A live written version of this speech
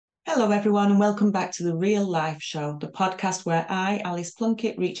Hello, everyone, and welcome back to the Real Life Show, the podcast where I, Alice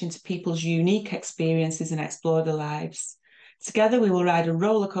Plunkett, reach into people's unique experiences and explore their lives. Together, we will ride a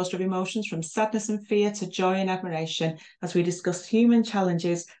roller coaster of emotions from sadness and fear to joy and admiration as we discuss human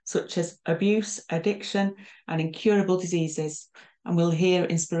challenges such as abuse, addiction, and incurable diseases. And we'll hear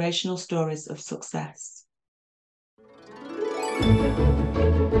inspirational stories of success.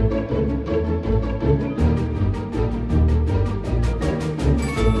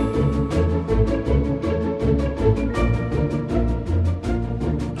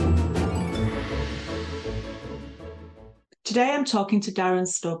 Today I'm talking to Darren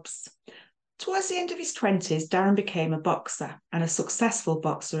Stubbs. Towards the end of his 20s, Darren became a boxer, and a successful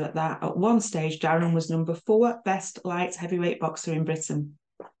boxer at that. At one stage, Darren was number 4 best light heavyweight boxer in Britain.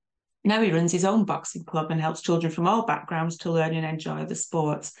 Now he runs his own boxing club and helps children from all backgrounds to learn and enjoy the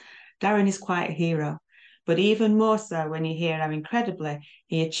sports. Darren is quite a hero, but even more so when you hear how incredibly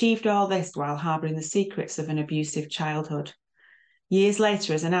he achieved all this while harbouring the secrets of an abusive childhood. Years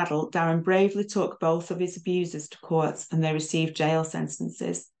later, as an adult, Darren bravely took both of his abusers to court and they received jail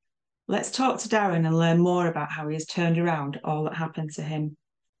sentences. Let's talk to Darren and learn more about how he has turned around all that happened to him.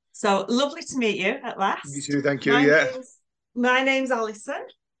 So lovely to meet you at last. You too, thank you. My name's Alison.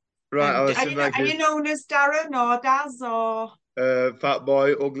 Right, Alison, are you known as Darren or Daz or? Fat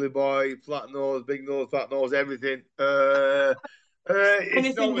boy, ugly boy, flat nose, big nose, fat nose, everything.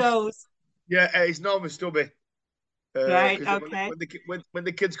 Anything goes. Yeah, it's normal stubby. Right, okay. When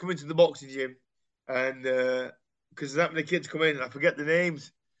the kids come into the boxing gym, and because that many kids come in, I forget the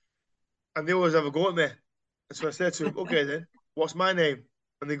names, and they always have a go at me. And so I said to them, "Okay, then, what's my name?"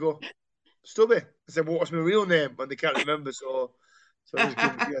 And they go, "Stubby." I said, "Well, what's my real name?" And they can't remember, so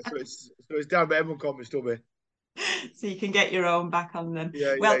it's down, but everyone called me Stubby. So you can get your own back on them.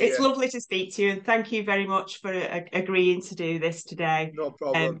 Yeah, It's lovely to speak to you, and thank you very much for agreeing to do this today. No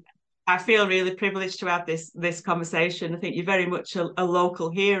problem. I feel really privileged to have this conversation. I think you're very much a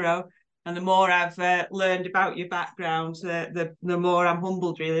local hero, and the more I've learned about your background, the more I'm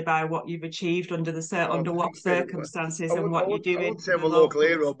humbled really by what you've achieved under what circumstances and what you're doing. I wouldn't say I'm a local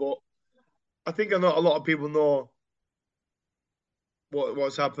hero, but I think not a lot of people know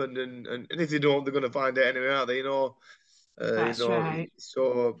what's happened, and if they don't, they're going to find it anyway, aren't they? That's right.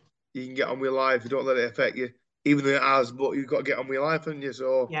 So you can get on with your life. You don't let it affect you, even though it has. But you've got to get on with your life, haven't you?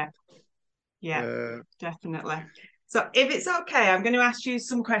 So yeah, definitely. So if it's okay, I'm going to ask you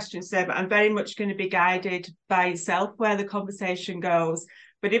some questions today, but I'm very much going to be guided by yourself where the conversation goes.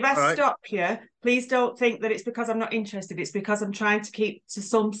 But if I stop you, please don't think that it's because I'm not interested. It's because I'm trying to keep to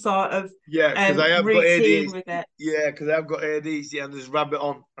some sort of because I have routine got ADHD with it. Yeah, because I've got ADHD and just rabbit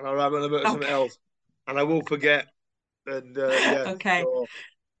on, and I rabbit on about something else, and I will forget. And Okay.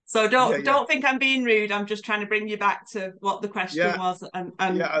 So don't think I'm being rude. I'm just trying to bring you back to what the question was and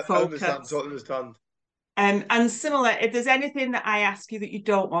I focus. totally understand. And similar, if there's anything that I ask you that you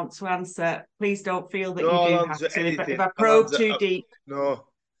don't want to answer, please don't feel that you do have to. If I probe too deep. No.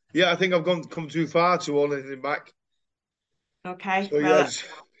 Yeah, I think I've come too far to hold anything back. Okay. So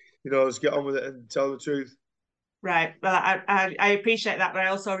just get on with it and tell the truth. Right. Well, I appreciate that, but I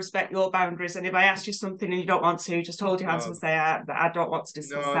also respect your boundaries. And if I ask you something and you don't want to, just hold your hands and say I don't want to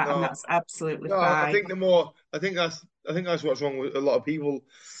discuss that, and that's absolutely fine. I think that's what's wrong with a lot of people.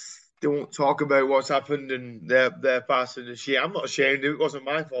 They won't talk about what's happened and their past and shit. I'm not ashamed. It wasn't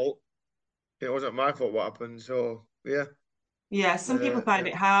my fault. It wasn't my fault what happened. So yeah. Yeah, some people find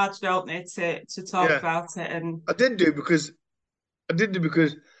it hard, don't they, to talk about it. And I did do because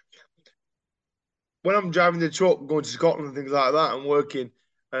when I'm driving the truck, going to Scotland and things like that, and working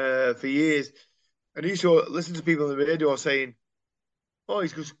for years, and I used to listen to people on the radio saying, "Oh,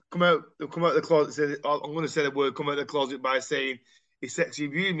 he's just come out of the closet." Said, "I'm going to say the word come out of the closet" by saying he sexually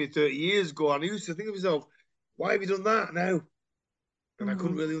abused me 30 years ago, and I used to think to myself, "Why have you done that now?" And I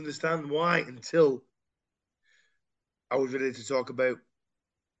couldn't really understand why until I was ready to talk about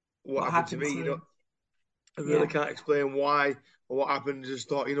what happened to me. I really can't explain why or what happened. Just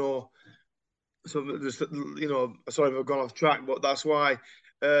thought, sorry if I've gone off track, but that's why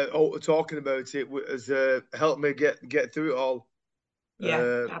talking about it has helped me get through it all.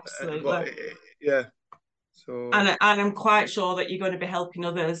 Yeah, absolutely. So and I'm quite sure that you're going to be helping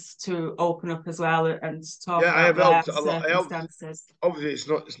others to open up as well and talk about I have helped their a lot. circumstances.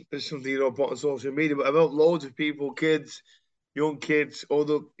 Obviously, it's something you don't put on social media, but I've helped loads of people, kids, young kids,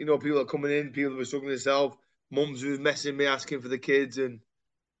 other people are coming in, people who are struggling themselves, mums who's messaging me asking for the kids, and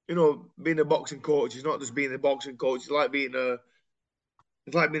being a boxing coach is not just being a boxing coach. It's like being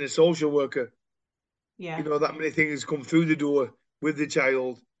a social worker. Yeah. That many things come through the door with the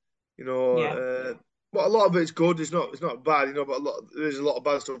child. But a lot of it's good. It's not bad, you know. But there's a lot of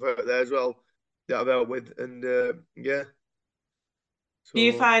bad stuff out there as well that I've dealt with, and yeah. Do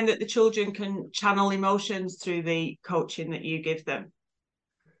you So find that the children can channel emotions through the coaching that you give them?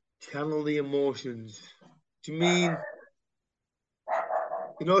 channel the emotions. Do you mean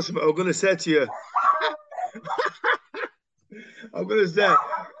you know something? I'm gonna say to you. I'm gonna say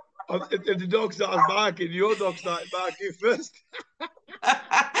if the dog starts barking, your dog started barking first.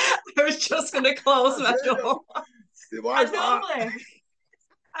 I was just going to close I my said, door. why I is that? normally,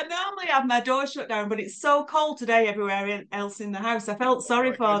 I normally have my door shut down, but it's so cold today everywhere else in the house. I felt Oh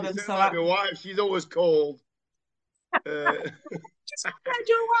sorry my God, for you them, sound so like I my wife. She's always cold. Uh, just compared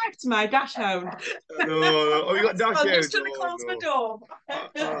your wife to my dash hound. no, no. Oh, you got So dash I'm just out. going to Oh close my no. door.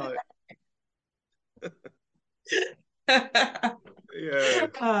 All right. Yeah.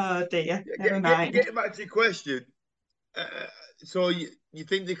 Oh dear, Yeah, never mind. getting back to your question. Uh, so you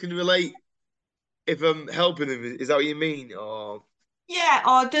think they can relate if I'm helping them? Is that what you mean? Or Yeah,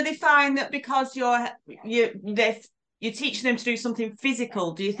 or do they find that because you're teaching them to do something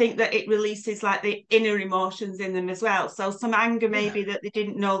physical, do you think that it releases like the inner emotions in them as well? So some anger yeah, maybe that they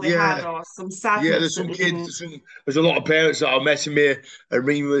didn't know they had, yeah, or some yeah. sadness There's that some they kids. didn't. There's a lot of parents that are messing me and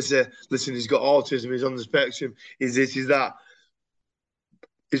ringing me and say, "Listen, he's got autism. He's on the spectrum. Is this? Is that?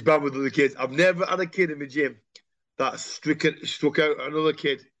 He's bad with other kids." I've never had a kid in my gym that struck out another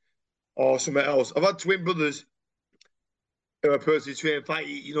kid or something else. I've had twin brothers who are personally trained fight,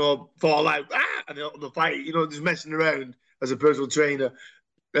 fall out, and they'll fight, just messing around as a personal trainer.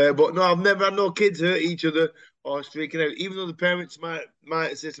 But no, I've never had no kids hurt each other or streaking out. Even though the parents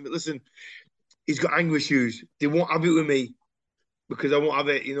might say to me, "Listen, he's got anger issues. They won't have it with me because I won't have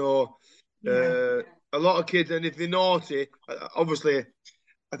it." Yeah, A lot of kids, and if they're naughty, obviously,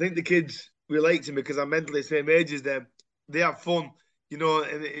 I think the kids relate to me because I'm mentally the same age as them. They have fun,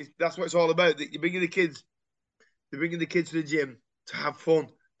 and that's what it's all about. They're bringing the kids to the gym to have fun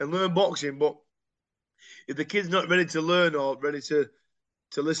and learn boxing. But if the kid's not ready to learn or ready to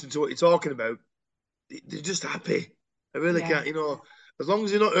listen to what you're talking about, they're just happy. I really yeah, can't, as long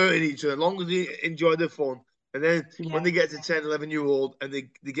as they're not hurting each other, as long as they enjoy their fun. And then when yeah, they get to 10, 11 year old and they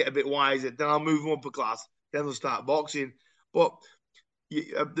get a bit wiser, then I'll move them up a class. Then they'll start boxing. But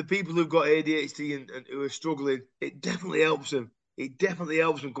the people who've got ADHD and who are struggling, it definitely helps them. It definitely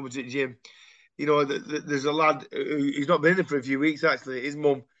helps them coming to the gym. There's a lad he's not been in for a few weeks actually. His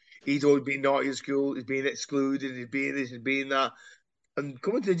mum, he's always been naughty in school. He's been excluded. He's been this. He's been that. And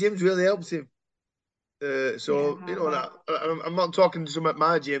coming to the gym's really helps him. yeah. So I bet. that I'm not talking to some at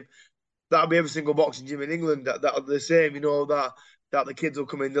my gym. That'll be every single boxing gym in England. That'll be the same. That the kids will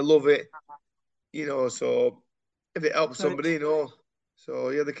come in, they love it. So if it helps Good, somebody, So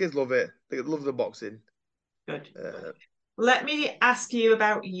yeah, the kids love it. They love the boxing. good. Uh, Let me ask you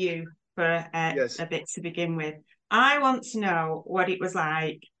about you for yes. a bit to begin with. I want to know what it was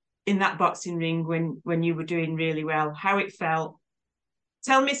like in that boxing ring when you were doing really well, how it felt.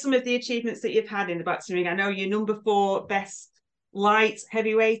 Tell me some of the achievements that you've had in the boxing ring. I know you're number 4 best light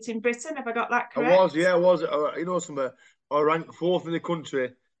heavyweight in Britain. Have I got that correct? I was. I ranked fourth in the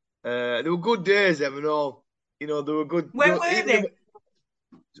country. There were good days, them and all. There were good. When were Even they?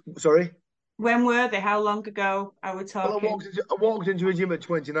 sorry. When were they? How long ago are we Well, talking? I walked into a gym at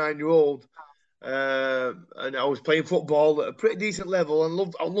 29-year-old, and I was playing football at a pretty decent level.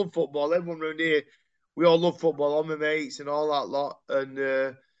 And I love football. Everyone around here, we all love football. All my mates and all that lot. And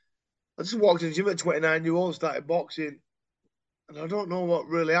I just walked in the gym at 29-year-old, started boxing, and I don't know what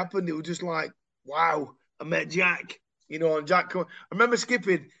really happened. It was just like, wow, I met Jack, and I remember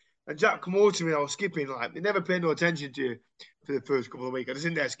skipping, and Jack come over to me. I was skipping, like, they never paid no attention to you for the first couple of weeks. I was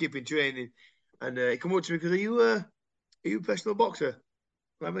in there skipping training, and he come over to me because, are you a professional boxer?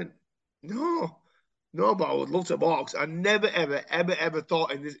 And I went, no, no, but I would love to box. I never, ever, ever, ever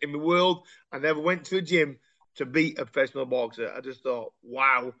thought in the world, I never went to a gym to beat a professional boxer. I just thought,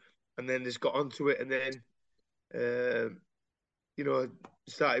 wow. And then just got onto it, and then, uh, you know,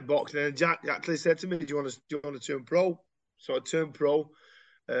 started boxing. And Jack actually said to me, "Do you want to turn pro?" So I turned pro.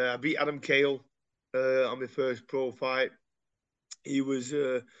 I beat Adam Cale on my first pro fight. He was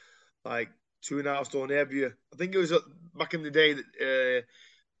like 2.5 stone heavier. I think it was back in the day that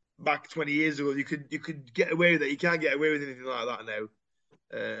back 20 years ago you could get away with it. You can't get away with anything like that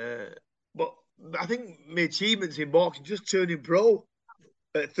now. But I think my achievements in boxing, just turning pro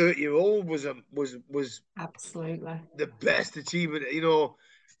at 30-year-old was Absolutely. the best achievement,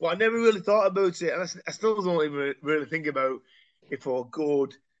 But I never really thought about it, and I still don't even really think about if I were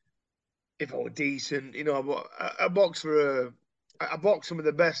good, if I were decent, But I boxed for I boxed some of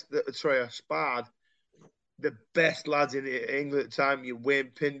the best. Sorry, I sparred the best lads in England at the time.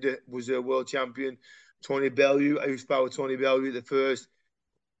 Wayne Pinder was a world champion. Tony Bellew, I used to spar with Tony Bellew at the first.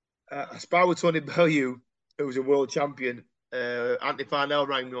 I sparred with Tony Bellew, who was a world champion. Anthony Farnell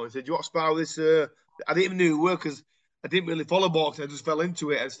rang me up and said, "Do you want to spar with this?" I didn't even know who it was because I didn't really follow boxing. I just fell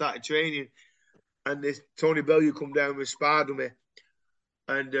into it and started training. And this Tony Bellew come down and sparred with me.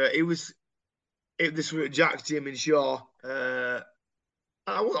 And this was at Jack's gym in Shaw. I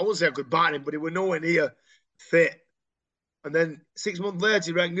wouldn't say I could bat him, but he was nowhere near fit. And then 6 months later,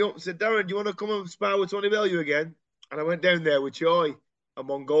 he rang me up and said, "Darren, do you want to come and spar with Tony Bellew again?" And I went down there with Choi, a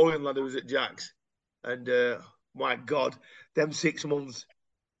Mongolian lad who was at Jack's. And my God, them 6 months,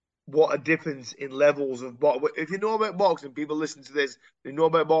 what a difference in levels of boxing. If you know about boxing, people listen to this, they know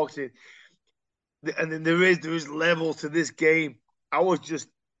about boxing. And then there is levels to this game. I wasn't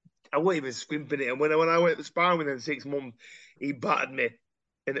even scrimping it. And when I went to sparring with him 6 months, he battered me.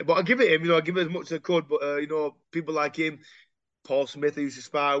 But I give it him, I give it as much as I could. But people like him, Paul Smith, I used to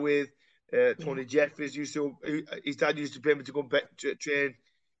spar with, Tony Jeffries his dad used to pay me to go and train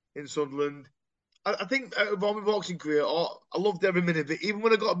in Sunderland. I think out of all my boxing career, I loved every minute of it. Even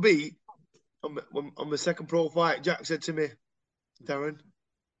when I got beat on my second pro fight, Jack said to me, "Darren,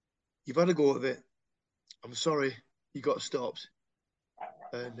 you've had a go of it. I'm sorry, you got stopped.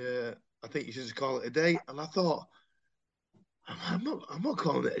 And I think you should just call it a day." And I thought, I'm not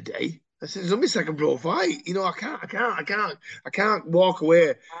calling it a day. I said, "It's only second pro fight. I can't walk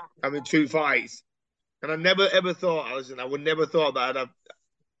away having 2 fights." And I never ever thought, listen, I would never thought that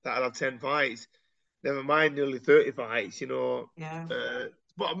I'd have 10 fights. Never mind nearly 30 fights, Yeah.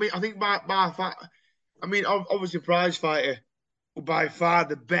 But I mean, I think obviously prize fighter, by far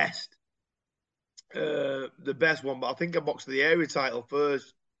the best one. But I think I boxed for the area title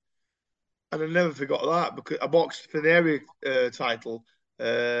first. And I never forgot that because I boxed for the area title.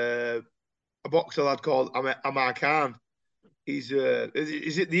 I boxed a lad called Amar Khan. He's at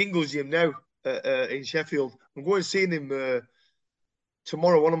the Ingles gym now in Sheffield. I'm going to see him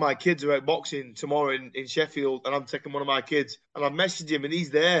tomorrow. One of my kids are out boxing tomorrow in Sheffield, and I'm taking one of my kids. And I've messaged him, and he's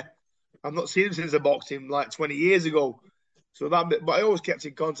there. I've not seen him since I boxed him like 20 years ago. But I always kept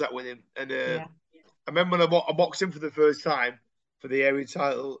in contact with him. And I remember when I boxed him for the first time for the area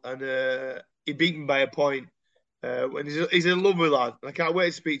title, and he beat me by a point. And he's a lovely lad, and I can't wait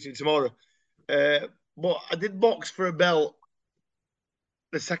to speak to him tomorrow. But I did box for a belt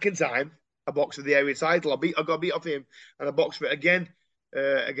the second time. I boxed for the area title. I got beat off him, and I boxed for it again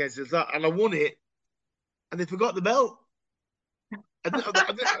against that, and I won it. And they forgot the belt.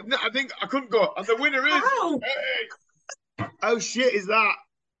 I think I couldn't go. And the winner is. Hey, how shit is that?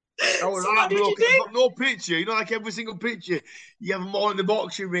 I was So what did you heartbroken. I've do? got no picture. Like every single picture, you have them all in the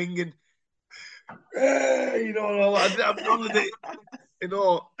boxing ring, and all that. I've none of it.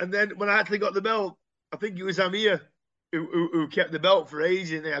 And then when I actually got the belt, I think it was Amir who kept the belt for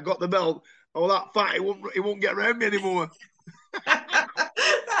ages. And I got the belt. Oh, that fat, it won't get around me anymore.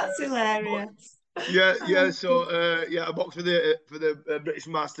 That's hilarious. Yeah. So I boxed for the British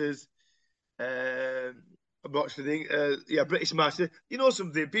Masters. I boxed for the British Masters. You know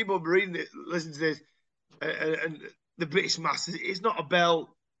something? People reading it, listen to this, and the British Masters. It's not a belt,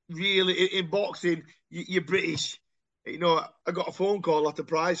 really. In boxing, you're British. I got a phone call after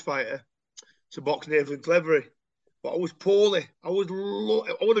prize fighter to box Nathan Clevery, but I was poorly. I would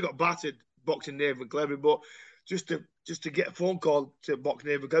have got battered boxing Nathan Clevery, but just to get a phone call to box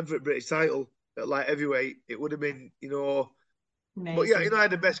Nathan Clevery at British title at light heavyweight, it would have been, Amazing. But yeah, I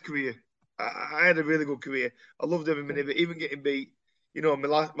had the best career. I had a really good career. I loved every minute of it, even getting beat. My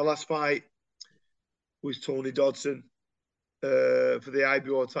last fight was Tony Dodson for the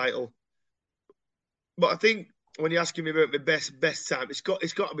IBO title. But I think when you're asking me about my best time, it's got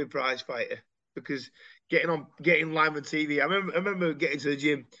to be prize fighter because getting live on TV. I remember getting to the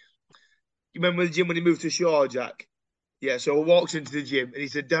gym. You remember the gym when he moved to Shaw, Jack? Yeah. So I walked into the gym and he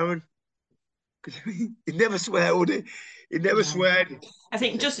said, "Darren," because he never swear, would he? He never swear. I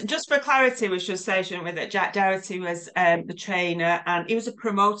think just for clarity, we should say, shouldn't we, that Jack Doherty was the trainer and he was a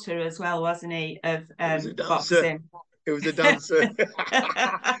promoter as well, wasn't he, of It was a dancer. boxing. It was a dancer.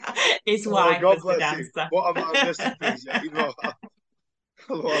 His wife God was the bless dancer. him. What a man, rest in peace. I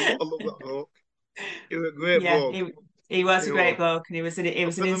love that bloke. He was a great bloke. He was a great bloke, and he was an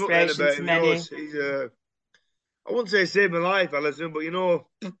inspiration to many. He's I wouldn't say saved my life, Alison, but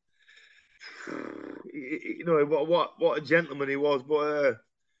what a gentleman he was. But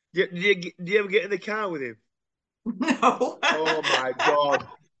did you ever get in the car with him? No. Oh my God.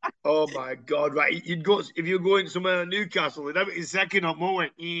 Oh my God! Right, you'd go if you're going somewhere in Newcastle. They'd have it in second up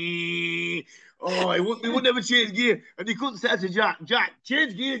moment. Oh, he wouldn't ever change gear, and he couldn't say to Jack, "Jack,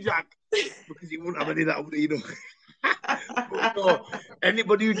 change gear, Jack." because he wouldn't have any of that, would he? But no,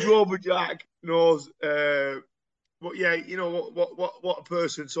 anybody who drove with Jack knows. But yeah, what a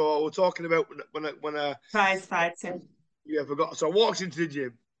person. So we're talking about when I Prize fighting. yeah, I forgot. So I walked into the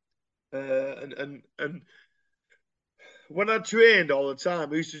gym, and when I trained all the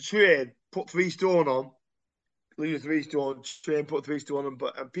time, I used to train, put 3 stone on, leave 3 stone, train, put 3 stone on,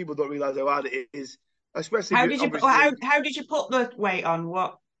 and people don't realise how hard it is, especially How if you did you obviously how did you put the weight on?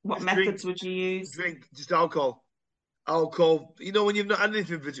 What just drink, methods would you use? drink, just alcohol. Alcohol, when you've not had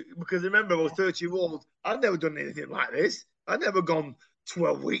anything because remember I was Yeah. 30 years old, I'd never done anything like this. I'd never gone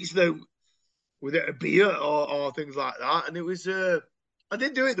 12 weeks though without a beer or things like that. And it was I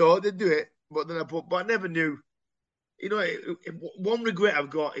did do it though, I did do it, but then but I never knew. One regret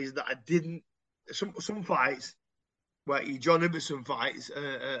I've got is that I didn't some fights where you John Ibbotson fights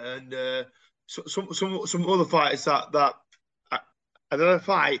and some other fights that I, I did a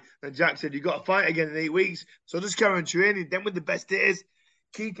fight and Jack said you got to fight again in 8 weeks. So just carry on training. Then with the best it is,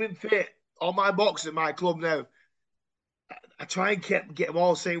 keeping fit. All my boxers at my club now, I try and get them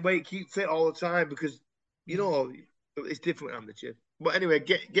all the same weight, keep fit all the time because Yeah. it's different amateur. But anyway,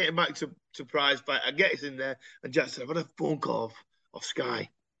 getting back to prize fight, I get it in there and Jack said I've had a phone call off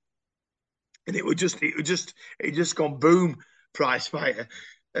Sky. And it just gone boom, prize fighter.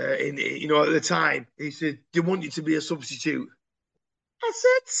 At the time, he said, "Do you want you to be a substitute?" I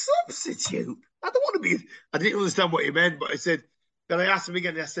said, "Substitute? I don't want to be." I didn't understand what he meant, but I said. Then I asked him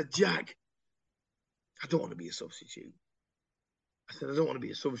again. And I said, "Jack, I don't want to be a substitute." I said, "I don't want to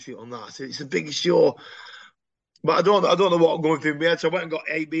be a substitute on that." I said, "It's the biggest show, but I don't know what I'm going through my head." So I went and got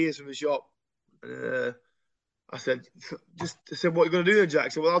 8 beers from the shop. I said, I said, "What are you going to do then, Jack?" I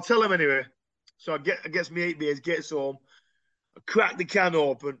said, "Well, I'll tell him anyway." So I gets me 8 beers, gets home. Cracked the can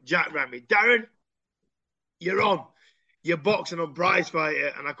open. Jack rang me. Darren, you're on. You're boxing on prize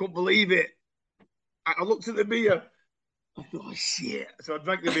fighter, and I couldn't believe it. I looked at the beer. I thought, oh shit! So I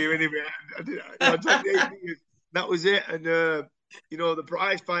drank the beer anyway. I drank the 8 beers. That was it. And the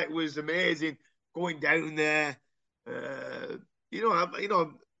prize fight was amazing. Going down there, I'm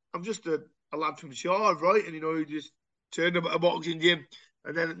just a lad from Shore, right? And he just turned up at a boxing gym,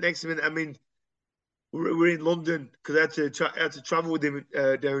 and then next minute, I mean, we're in London because I had to travel with him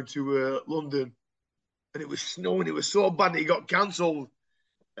down to London, and it was snowing. It was so bad that he got cancelled.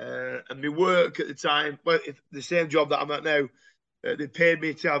 And my work at the time, well, the same job that I'm at now, they paid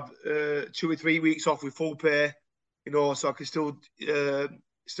me to have 2 or 3 weeks off with full pay, so I could still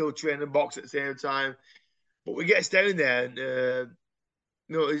train and box at the same time. But we get down there, and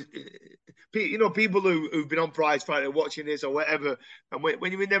people who've been on prize fighter watching this or whatever, and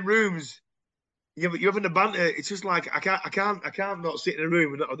when you're in them rooms you're having the banter. It's just like I can't not sit in a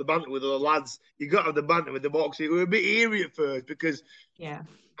room and not have the banter with other lads. You got to have the banter with the boxer. We were a bit eerie at first because Yeah.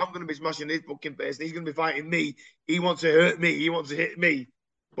 I'm going to be smashing his fucking face and he's going to be fighting me. He wants to hurt me. He wants to hit me.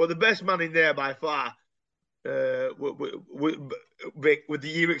 But the best man in there by far, with the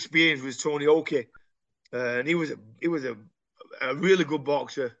year experience, was Tony Oki, and he was a really good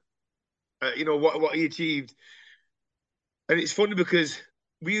boxer. What he achieved, and it's funny because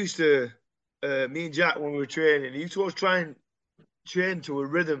we used to, me and Jack when we were training, he used to always try and train to a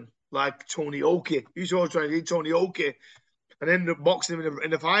rhythm like Tony Oki. He used to always try and do Tony Oki, and ended up boxing him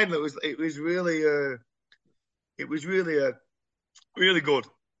in the final. It was really good.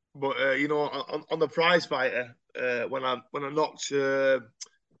 But on the prize fighter, when I knocked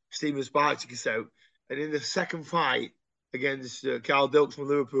Steven Spartacus out, and in the second fight against Carl Dilks from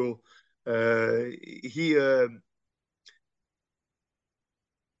Liverpool,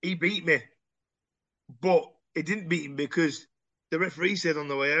 he beat me, but he didn't beat him because the referee said on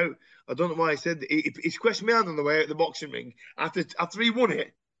the way out. I don't know why he said that. He squashed me hand on the way out of the boxing ring after he won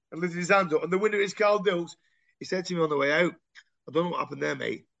it and lifted his hand up. And the winner is Carl Dills. He said to me on the way out, "I don't know what happened there,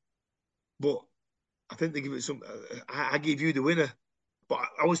 mate, but I think they give it some. I gave you the winner." But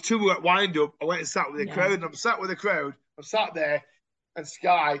I was too wind up. I went and sat with the Yeah. crowd, and I'm sat with the crowd. I'm sat there, and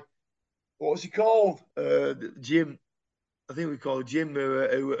Sky, what was he called? Jim. I think we called Jim,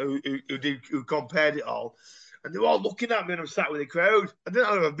 who compared it all. And they were all looking at me, and I'm sat with the crowd. I didn't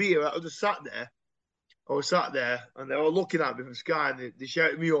have a beer. I just sat there. I was sat there, and they were looking at me from Sky, and they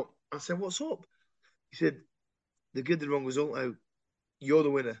shouted me up. I said, "What's up?" He said, "They give the wrong result out. You're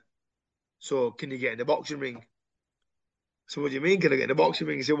the winner. So can you get in the boxing ring?" So what do you mean? Can I get in the boxing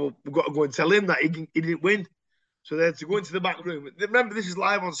ring? He said, "Well, we've got to go and tell him that he didn't win." So they had to go into the back room. Remember, this is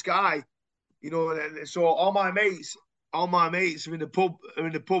live on Sky, and so all my mates are in the pub.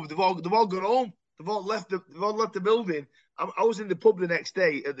 They've all gone home. They've all left the building. I was in the pub the next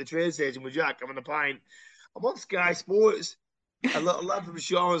day at the train station with Jack having a pint. I'm on Sky Sports, a lad from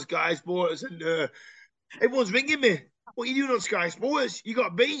Shaw on Sky Sports, and everyone's ringing me. What are you doing on Sky Sports? You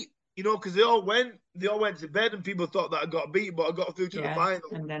got beat, because they all went to bed, and people thought that I got beat, but I got through to the Yeah, final.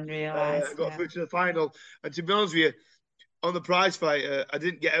 and then I realised, got yeah. through to the final, and to be honest with you, on the prize fight, I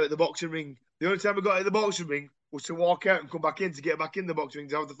didn't get out of the boxing ring. The only time I got out of the boxing ring was to walk out and come back in to get back in the boxing ring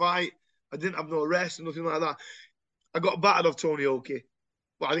to have the fight. I didn't have no rest or nothing like that. I got battered off Tony Oki.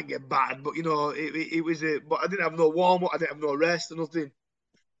 Well, I didn't get battered, but it was a. But I didn't have no warm up. I didn't have no rest or nothing.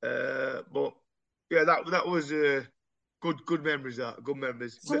 But yeah, that was good memories. That good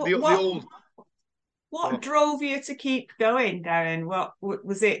memories. So The old. what drove you to keep going, Darren? What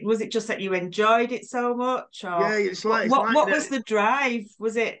was it? Was it just that you enjoyed it so much, or Yeah, it's like what was the drive?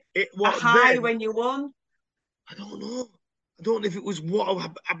 Was it a what high then. when you won? I don't know. I don't know if it was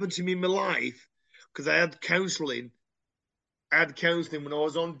what happened to me in my life because I had counselling. I had counselling when I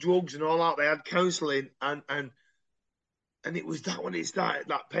was on drugs and all that. I had counselling, and it was that when it started,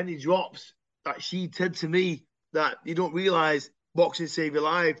 that penny drops that she said to me that you don't realise boxing saved your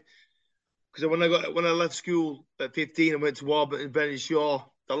life. Because when I left school at 15, I went to Warburton and Benny Shaw.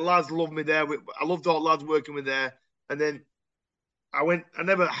 The lads loved me there. I loved all the lads working with there. And then I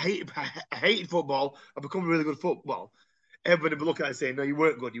never hated I hated football. I become really good at football. Everybody would look at it and say, "No, you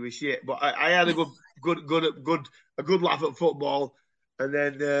weren't good. You were shit." But I had a good laugh at football. And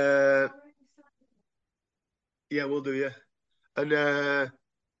then yeah, we'll do, yeah. And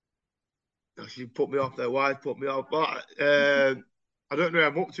she put me off. Their wife put me off. But I don't know where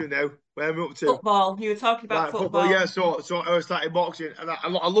I'm up to now. Where I'm up to. Football. You were talking about Like football, yeah. football. So I started boxing, and I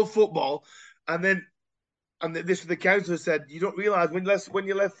love football. And then this the counsellor said, you don't realise when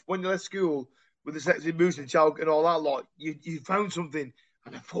you left school with the sexy boots and chalk and all that lot, you found something.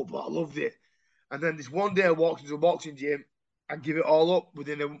 And the football, I loved it. And then this one day I walked into a boxing gym and give it all up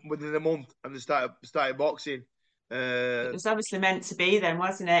within a month, and I started boxing. It Uh, was obviously meant to be then,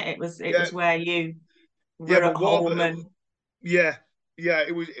 wasn't it? It yeah, was where you yeah, were at but home and yeah, yeah,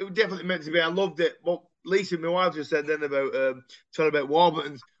 it was definitely meant to be. I loved it. But Lisa, my wife, just said then about talking about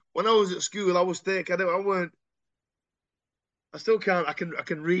Warburton's. When I was at school, I was thick. I weren't. I still can't. I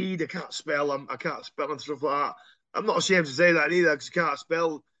can read. I can't spell. I can't spell and stuff like that. I'm not ashamed to say that either because you can't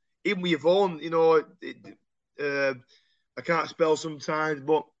spell even with your phone. I can't spell sometimes.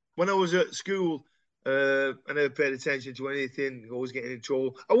 But when I was at school, I never paid attention to anything. I was getting in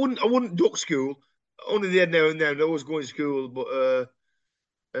trouble. I wouldn't duck school. Only the now and then. I was going to school,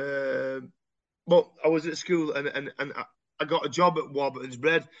 uh, but I was at school and I got a job at Warburton's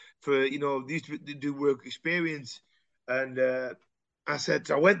Bread for they used to do work experience, and I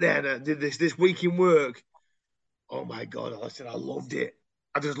went there and I did this week in work. Oh my god! I said I loved it.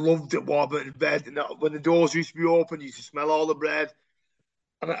 I just loved it, Warburton's Bread. And when the doors used to be open, you used to smell all the bread.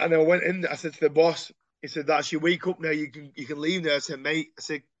 And I went in. I said to the boss, he said, "That's your week up now. You can leave now." I said, "Mate," I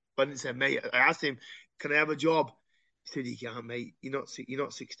said, "I didn't say mate." I asked him, "Can I have a job?" He said, "You can't, mate. You're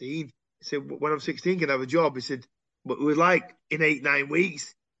not 16." He said, "When I'm 16, can I have a job?" He said, "But it was like in 8 9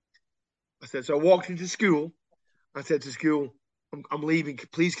 weeks." I said, so I walked into school. I said to school, I'm leaving.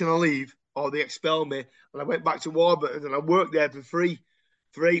 Please, can I leave? Or they expel me. And I went back to Warburton and I worked there for free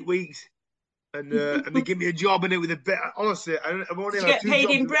for 8 weeks. And they give me a job and it was a bit. Honestly, I've only did you had get two paid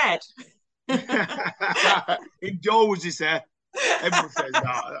jobs. in bread? In dough, was this there? Everyone says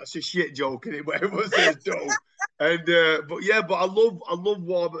that. That's a shit joke, isn't it? But everyone says dough. And but yeah, but I love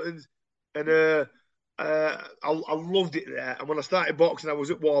Warburton's, and I loved it there. And when I started boxing, I was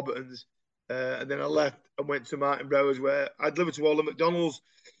at Warburton's, and then I left and went to Martin Brower's, where I delivered to all the McDonald's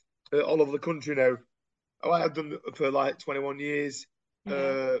all over the country now. Oh, I have done it for like 21 years. Yeah.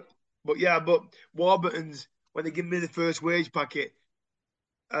 Uh, but yeah, but Warburton's, when they give me the first wage packet,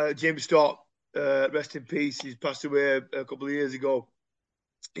 James Stott, rest in peace, he's passed away a couple of years ago.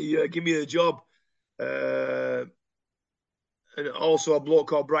 He gave me a job. Uh, and also a bloke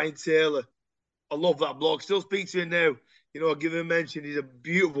called Brian Taylor. I love that bloke. Still speak to him now. I give him a mention. He's a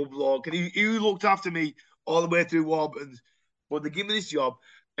beautiful bloke. And he looked after me all the way through Warburton's. But they give me this job.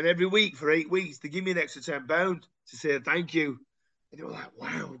 And every week for 8 weeks, they give me an extra £10 to say thank you. And they were like,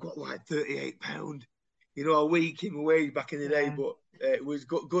 wow, I've got like £38, a week in my wage back in the day. Yeah. But it was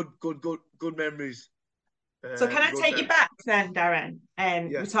good memories. So can I Good take you memories. back then, Darren? We're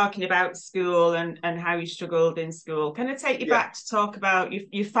Yeah, talking about school and how you struggled in school. Can I take you yeah, back to talk about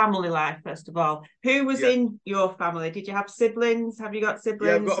your family life, first of all? Who was yeah. in your family? Did you have siblings? Have you got Yeah,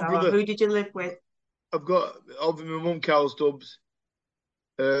 I've got siblings? a Or brother. who did you live with? I've got obviously my mum, Carol Stubbs.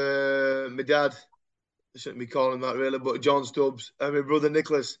 My dad, I shouldn't be calling him that really, but John Stubbs, and my brother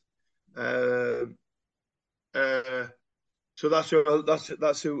Nicholas. Um so that's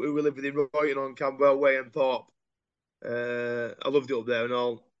who we live with in Royton on Campbell Way and Thorpe. I loved it up there and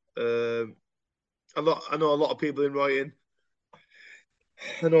all. I know a lot of people in writing.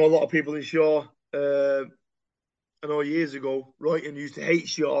 I know a lot of people in Shaw. I know years ago, Royton used to hate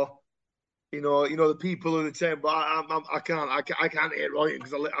Shaw. The people in the team, but I can't hate Royton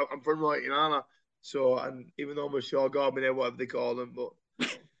because I'm from Royton, aren't I? So, and even though I'm a Shaw Garmin, whatever they call them, but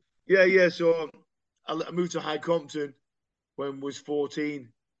yeah. So I moved to High Compton when I was 14.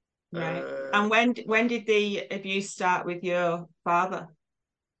 Right. Uh, And when did the abuse start with your father?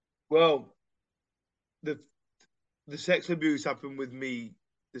 well, the the sex abuse happened with me,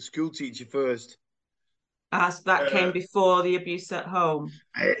 the school teacher first. As that came Uh, before the abuse at home.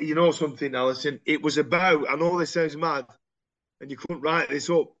 you know something, Alison? It was about. I know this sounds mad, and you couldn't write this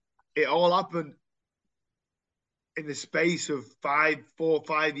up. It all happened in the space of 4 or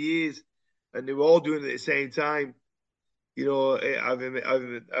 5 years, and they were all doing it at the same time. I've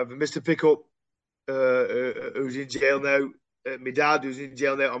a Mr. Pickup, who's in jail now. My dad, who's in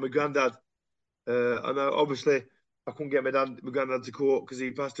jail now, and my granddad. And obviously, I couldn't get my granddad to court because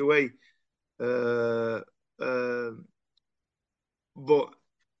he passed away. Uh, um, but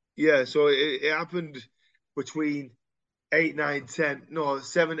yeah, so it happened between 8, 9, 10. No,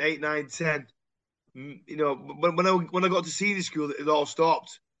 7, 8, 9, 10. When I got to senior school, it all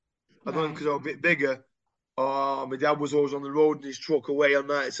stopped. I don't know Right. because I was a bit bigger. My dad was always on the road in his truck away on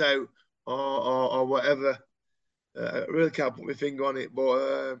nights out or whatever. I really can't put my finger on it,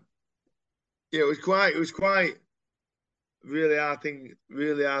 but yeah, it was quite really hard thing,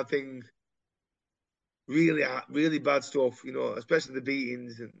 really bad stuff. Especially the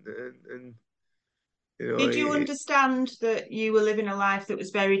beatings and Did you it, understand that you were living a life that was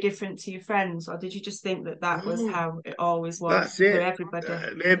very different to your friends, or did you just think that that was no, how it always that's was for it.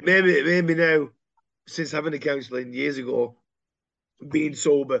 everybody? Maybe now, since having the counselling years ago, being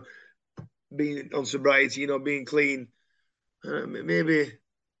sober, being on sobriety, being clean, maybe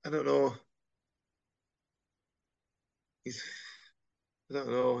I don't know. It's, I don't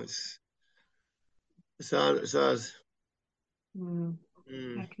know. It's hard. It's hard. Mm,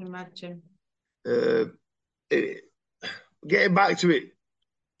 Mm. I can imagine. Uh, it, Getting back to it,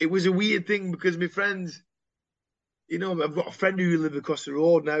 it was a weird thing because my friends, I've got a friend who lives across the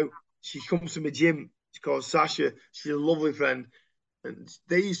road now. She comes to my gym. She's called Sasha. She's a lovely friend. And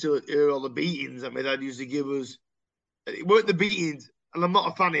they used to hear all the beatings that my dad used to give us. And it weren't the beatings, and I'm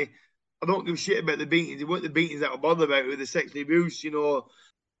not a fanny. I don't give a shit about the beatings. It weren't the beatings that I bother about with the sexual abuse.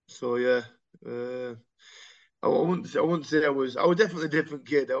 So yeah, I wouldn't say I was definitely a different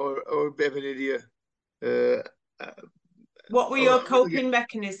kid. I was a bit of an idiot. Uh, What were your I really get. coping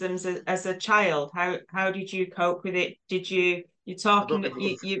mechanisms as a child? How did you cope with it? You're I talking don't that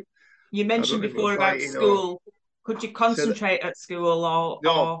remember. you I don't mentioned remember before about fighting or school. Could you said concentrate at school no,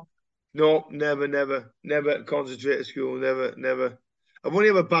 or no, never concentrate at school. Never. I've only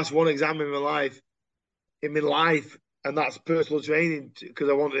ever passed one exam in my life, and that's personal training because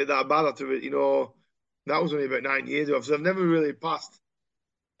I wanted it that bad after it. That was only about 9 years ago. So I've never really passed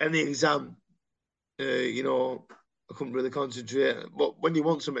any exam. I couldn't really concentrate. But when you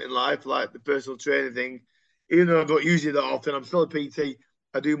want something in life, like the personal training thing, even though I don't use it that often, I'm still a PT.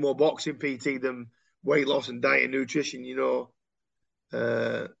 I do more boxing PT than weight loss and diet and nutrition.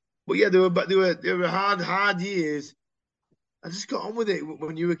 Uh, but yeah, they were hard years. I just got on with it.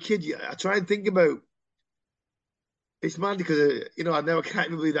 When you were a kid, I try and think about. It's mad because I never can't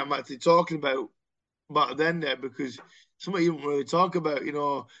even believe that I'm actually talking about back then there because something you don't really talk about.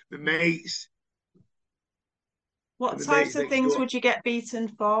 The mates what and the types mates of next things door. would you get beaten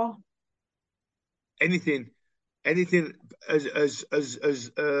for? Anything, anything as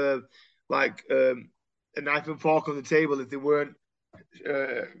like a knife and fork on the table. If they weren't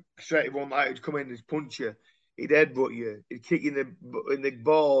straight one, like he'd come in and punch you. He'd headbutt you. He'd kick you in the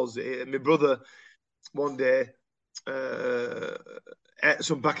balls. My brother one day ate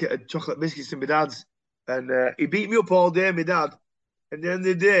some packet of chocolate biscuits to my dad's, and he beat me up all day, my dad. And the end of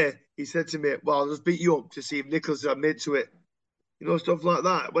the day, he said to me, "Well, I'll just beat you up to see if Nicholas admit to it." Stuff like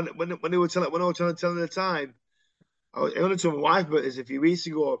that. When they were telling, when I was trying to tell him the time, I only told my wife about this a few weeks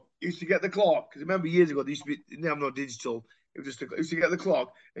ago. He used to get the clock because remember years ago, they used to be they didn't have no digital. It was just he used to get the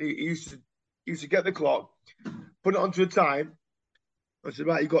clock, and he used to get the clock, put it onto a time. I said,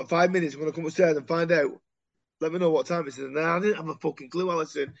 right, you've got 5 minutes. I'm gonna come upstairs and find out. Let me know what time it is. And I didn't have a fucking clue,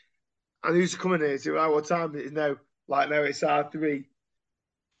 Alison. And he used to come in here and say, right, what time it is now? Like now it's R3.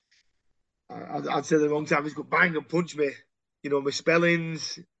 I'd say the wrong time. He's got bang and punch me. My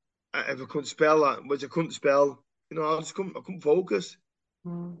spellings. If I couldn't spell, which I couldn't spell, I couldn't focus.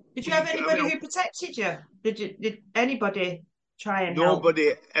 Did you have anybody I who protected you? Did anybody try and help?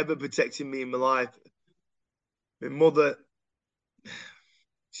 nobody ever protected me in my life. My mother,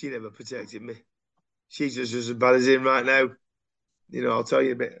 she never protected me. She's just as bad as him right now. I'll tell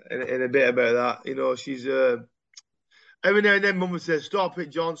you a bit in a bit about that. She's every now and then, Mum would say, "Stop it,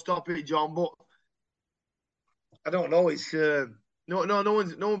 John. Stop it, John." But I don't know. It's no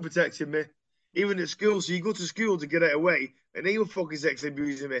one protecting me. Even at school, so you go to school to get it away, and they were fucking sex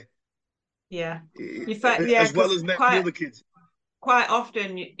abusing me, Yeah. In fact, yeah, as well because as many other kids. quite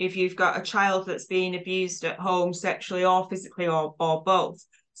often, if you've got a child that's being abused at home sexually or physically or both,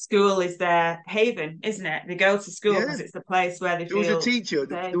 school is their haven, isn't it? They go to school Yeah, because it's the place where they there was a feel teacher. safe.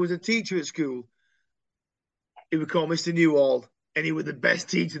 There was a teacher at school. He was called Mr. Newall, and he was the best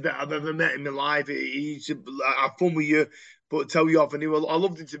teacher that I've ever met in my life. He used to have fun with you, but tell you off. And I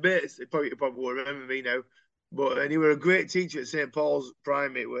loved him to bits. He probably will remember me now. And he was a great teacher at St. Paul's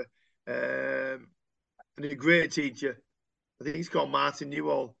Primary. And a great teacher. I think he's called Martin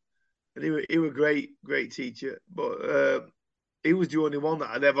Newall. And he was a great teacher. But he was the only one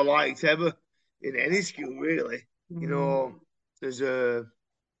that I'd ever liked ever in any school, really. Mm. There's a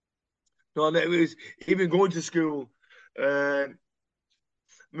no, and it was even going to school. Uh,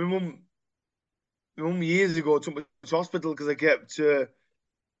 my mum years ago took me to hospital because I kept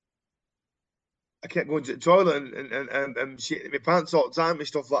going to the toilet and shit my pants all the time and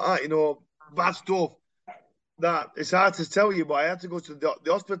stuff like that. Bad stuff. That it's hard to tell you, but I had to go to the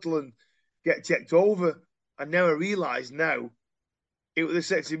hospital and get checked over. I never realised now it was a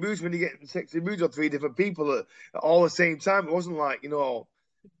sexy abuse when you get sexy abuse on three different people at all the same time. It wasn't like it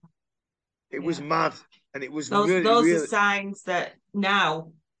was Yeah. mad, and it was really Those are really signs that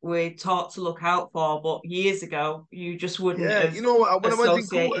now we're taught to look out for, but years ago you just wouldn't yeah. have You know what? When I was in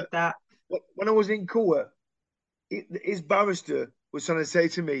associated court, that. when I was in court, his barrister was trying to say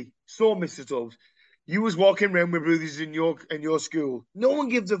to me, "So, Mr. Tubbs, you was walking around with brothers in your school. No one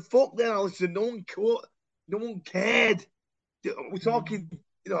gives a fuck then, Alistair. No one cared. We're talking,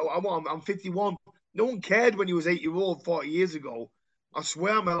 I'm 51. No one cared when you was 8 years old 40 years ago. I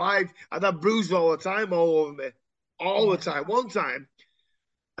swear on my life, I'd have bruises all the time all over me. All the Yeah. time. One time,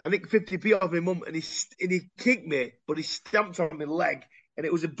 I think 50p off my mum, and he kicked me, but he stamped on my leg, and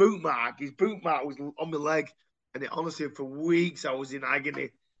it was a boot mark. His boot mark was on my leg, and it honestly for weeks I was in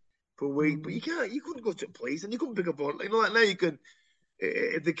agony for weeks. But Mm. you couldn't go to the police, and you couldn't pick up on, like now you can,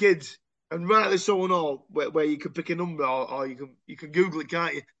 if the kids, and rightly so and all, where you can pick a number or you can Google it,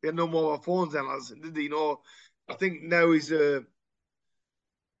 can't you? They had no mobile phones then, lads, did they? I think now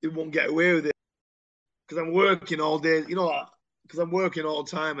they won't get away with it because I'm working all day, because I'm working all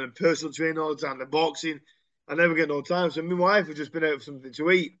the time and personal training all the time, and boxing. I never get no time. So my wife has just been out for something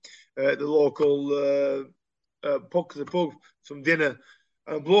to eat at the local pub, some dinner.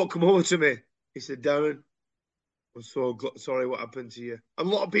 And a bloke come over to me. He said, "Darren, I'm so sorry what happened to you." And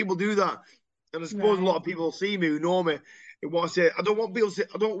a lot of people do that. And I suppose a lot Right. of people see me who know me. And what I say, I don't want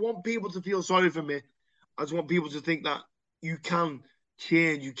people to feel sorry for me. I just want people to think that you can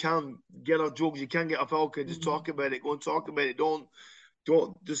change, you can get off drugs, you can get off alcohol. Just Mm. talk about it. Go and talk about it. Don't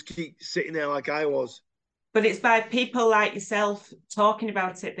just keep sitting there like I was. But it's by people like yourself talking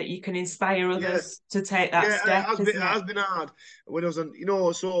about it that you can inspire Yeah, others to take that yeah. step, It isn't it? has been hard when I was on.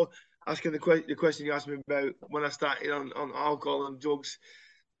 So asking the question you asked me about when I started on alcohol and drugs.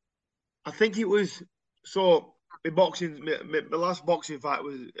 I think it was so. My last boxing fight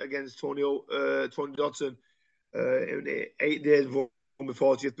was against Tony Dodson in the 8 days before my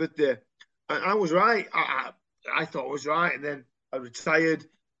 40th birthday. And I was right. I thought I was right. And then I retired,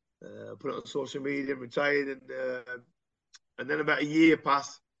 put it on social media, and retired. And then about a year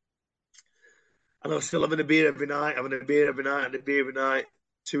passed. And I was still having a beer every night, having a beer every night, and a beer every night,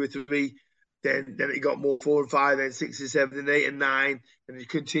 two or three. Then it got more four and five, then six and seven and eight and nine. And it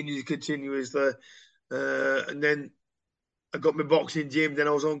continued continuously. And then I got my boxing gym. Then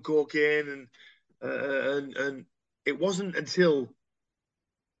I was on cocaine, and it wasn't until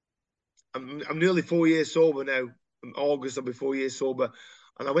I'm nearly 4 years sober now. In August, I'll be 4 years sober.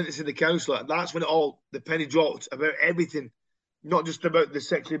 And I went to see the counsellor. That's when the penny dropped about everything, not just about the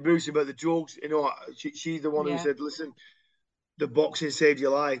sexual abuse, about the drugs. She's the one who Yeah. said, "Listen, the boxing saved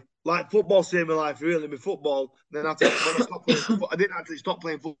your life. Like football saved my life, really. My football. Then after when I stopped playing, I didn't actually stop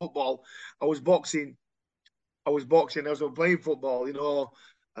playing football. I was boxing. I was boxing. I was playing football,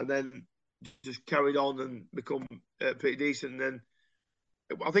 and then just carried on and become pretty decent. And then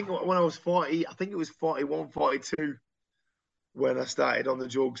I think when I was 40, I think it was 41, 42 when I started on the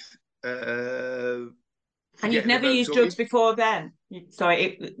drugs, And you've forgetting never about used drugs something. before then?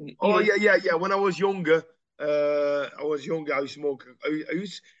 Sorry, Oh you. yeah, yeah, yeah. When I was younger, I used to smoke.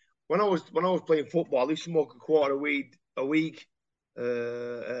 When I was playing football, I used to smoke a quarter of weed a week,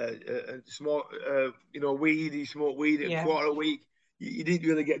 smoke, weed. He smoked weed a Yeah. quarter a week. You didn't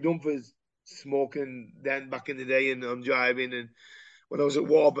really get done for smoking then back in the day, and I'm driving. And when I was at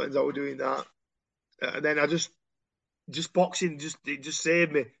Warburton's, I was doing that. And then I just boxing, it just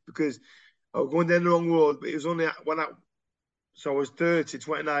saved me because I was going down the wrong road. But it was only so I was 30,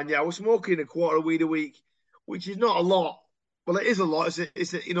 29. Yeah, I was smoking a quarter of weed a week, which is not a lot. Well, it is a lot.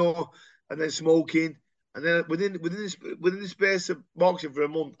 And then smoking. And then within the space of boxing for a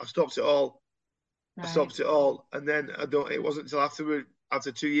month, I stopped it all. I Right. stopped it all. And then it wasn't until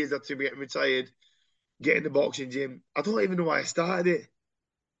after 2 years after getting retired, getting the boxing gym. I don't even know why I started it.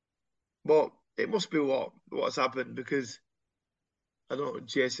 But it must be what's happened because I don't,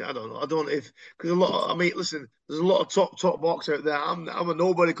 Jason. I don't know. I don't know if because a lot. I mean, listen, there's a lot of top boxers out there. I'm a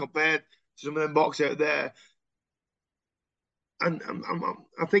nobody compared to some of them boxers out there, and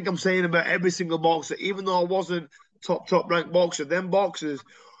I think I'm saying about every single boxer, even though I wasn't top ranked boxer, them boxers,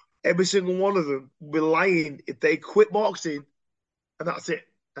 every single one of them will be lying if they quit boxing and that's it,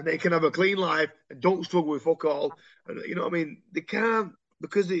 and they can have a clean life and don't struggle with fuck all. And you know what I mean? They can't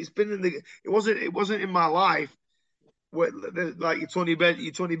because it's been in the. It wasn't in my life. Like your Tony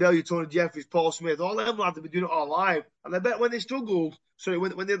Jeffries, Paul Smith, all them lads have been doing it all live. And I bet when they struggled, sorry,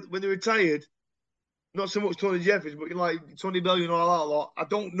 when they retired, not so much Tony Jeffries, but like Tony Bellew and all that lot, I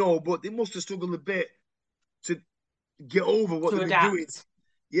don't know, but they must have struggled a bit to get over what To they've been doing. adapt.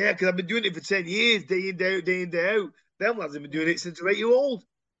 Yeah, because I've been doing it for 10 years, day in, day out, day in, day out. Them lads have been doing it since they're 8 years old.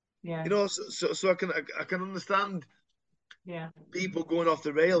 Yeah. So I can understand Yeah. people going off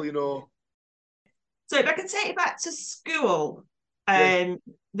the rail. So if I can take you back to school, Yes.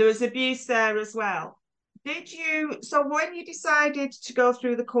 there was abuse there as well. So when you decided to go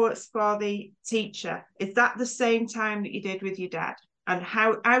through the course for the teacher, is that the same time that you did with your dad? And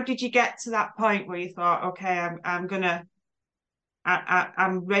how did you get to that point where you thought, okay,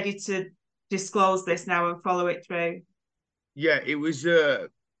 I'm ready to disclose this now and follow it through? Yeah, it was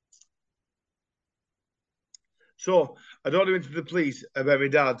so I'd already went to the police about my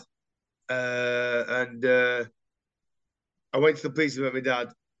dad. And I went to the police about my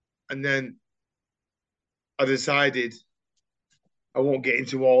dad, and then I decided I won't get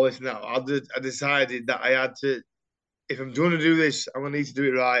into all this now. I decided that I had to, if I'm going to do this, I'm going to need to do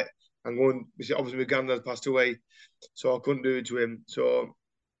it right. I'm going. Obviously, my granddad passed away, so I couldn't do it to him. So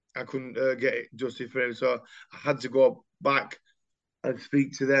I couldn't get justice for him. So I had to go back and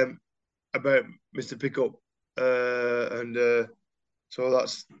speak to them about Mr. Pickup, and so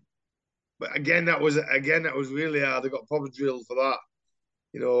that's. But that was really hard. I got proper drilled for that.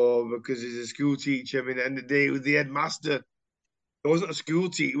 Because he's a school teacher. I mean, at the end of the day, it was the headmaster. It wasn't a school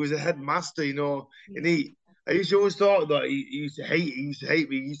teacher; it was a headmaster. And I used to always thought that he used to hate. He used to hate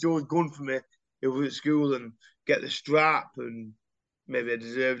me. He used to always gun for me if we were at school and get the strap. And maybe I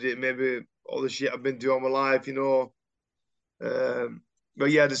deserved it. Maybe all the shit I've been through all my life.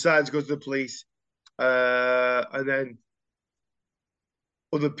 But yeah, I decided to go to the police, and then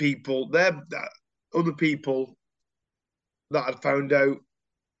other people, other people that I'd found out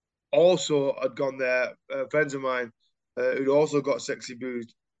also had gone there, friends of mine who'd also got sexy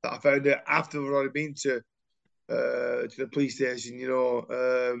abused that I found out after I'd already been to the police station,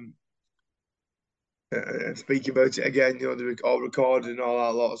 and speaking about it again, they all recorded and all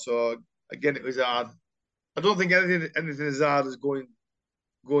that lot. So again, it was hard. I don't think anything as hard as going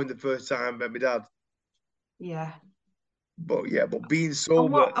the first time met my dad. Yeah. But yeah, but being And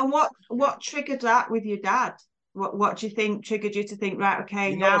sober, what triggered that with your dad? What do you think triggered you to think, right,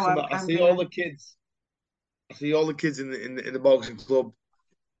 okay, now so I'm gonna. I see all the kids in the boxing club,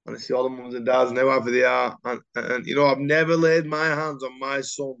 and I see all the mums and dads and however they are. And I've never laid my hands on my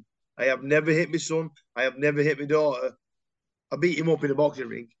son. I have never hit my son. I have never hit my daughter. I beat him up in a boxing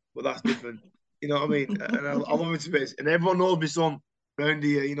ring, but that's different. You know what I mean? And I love him to bits. And everyone knows my son around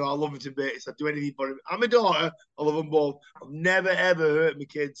here. I love him to bits. I'd do anything for him. And my daughter, I love them both. I've never ever hurt my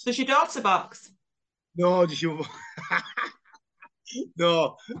kids. Does your daughter box? No, just you.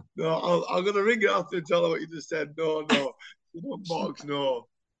 No, no. I'm gonna ring it after and tell her what you just said. No, no, you don't box. No,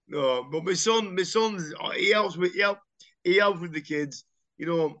 no. But my son's he helps with he helps with the kids.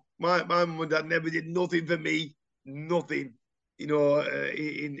 My mum and dad never did nothing for me, nothing.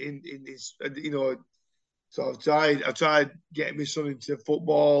 In his So I've tried getting my son into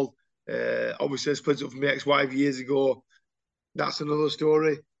football. Obviously, I split up from my ex-wife years ago. That's another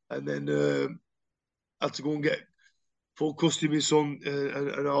story. And then I had to go and get full custody of my son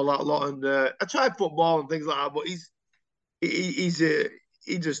and all that lot. And I tried football and things like that, but he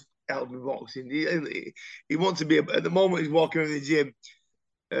just helped me boxing. He wants to be at the moment he's walking around the gym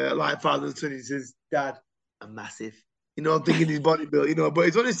like father and son. He says, "Dad, I'm massive." thinking he's bodybuilt, but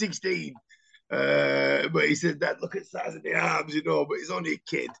he's only 16. But he said, Dad, look at the size of the arms, but he's only a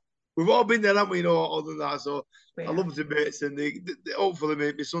kid. We've all been there, haven't we, other than that. So I love him to bits. And hopefully,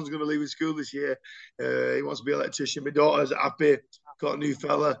 my son's going to leave school this year. He wants to be an electrician. My daughter's happy, got a new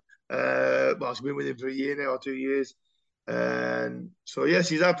fella. Well, she's been with him for a year now or 2 years. And so, yeah,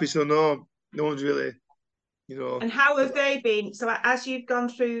 she's happy. So, no one's really, And how have they been? So as you've gone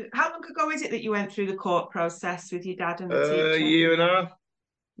through, how long ago is it that you went through the court process with your dad and the a teacher? year and a half.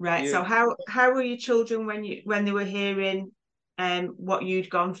 Right. Yeah. So how were your children when they were hearing what you'd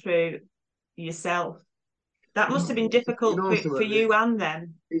gone through yourself? That must have been difficult for you and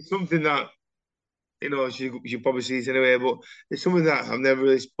them. It's something that she probably sees anyway, but it's something that I've never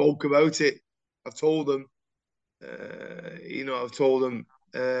really spoke about it. I've told them, I've told them,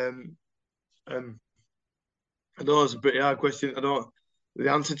 I know it's a pretty hard question. I don't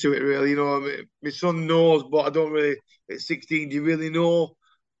the answer to it really. My son knows, but I don't really. At 16, do you really know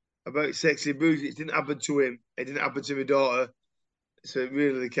about sexual abuse? It didn't happen to him. It didn't happen to my daughter. So it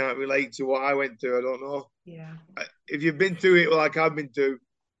really can't relate to what I went through. I don't know. Yeah. If you've been through it like I've been through,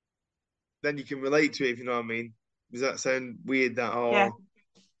 then you can relate to it, if you know what I mean. Does that sound weird? Yeah.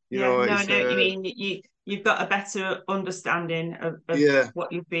 No, it's you mean you've got a better understanding of yeah,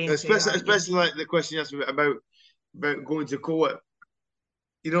 what you've been through, especially like the question you asked me about going to court.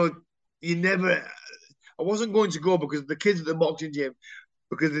 You never. I wasn't going to go because the kids at the boxing gym,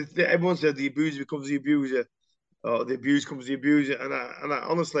 because everyone said the abuser becomes the abuser, or the abuse becomes the abuser, and I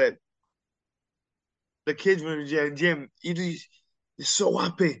honestly, the kids were in the gym. They're so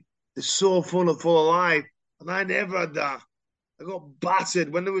happy, they're so full of life, and I never had that. I got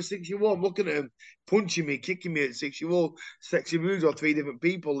battered when they were 6 years old. Looking at them, punching me, kicking me at 6 years old, sexy moves or three different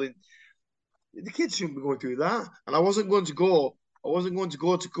people. And the kids shouldn't be going through that. And I wasn't going to go. I wasn't going to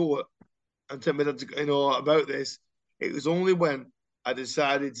go to court and tell me that about this. It was only when I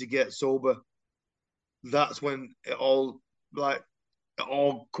decided to get sober. That's when it all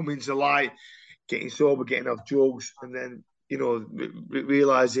come into light. Getting sober, getting off drugs, and then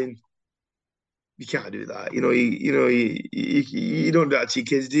realizing you can't do that. You don't do that to your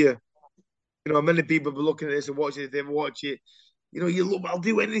kids, do you? Many people be looking at this and watching it. If they ever watch it, you look. I'll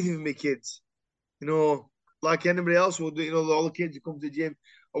do anything for my kids. Like anybody else will do. All the kids who come to the gym.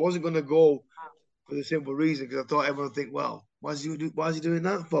 I wasn't going to go for the simple reason because I thought everyone would think, well, why is he doing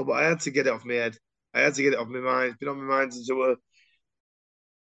that for? But I had to get it off my head. I had to get it off my mind. It's been on my mind since I was.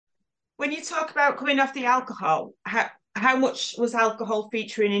 When you talk about coming off the alcohol, how much was alcohol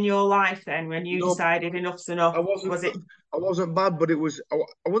featuring in your life then when you decided enough's enough? I wasn't bad, but it was. I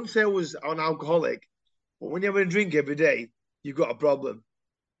wouldn't say I was an alcoholic, but when you have a drink every day, you've got a problem.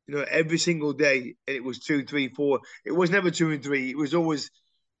 Every single day, and it was 2, 3, 4. It was never 2 and 3. It was always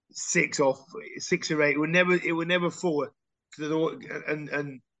 6 or 8. It would never 4.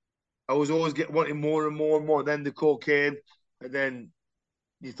 And I was always wanting more and more and more. Then the cocaine, and then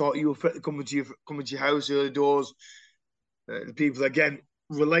you thought you were coming to your house early doors. The people again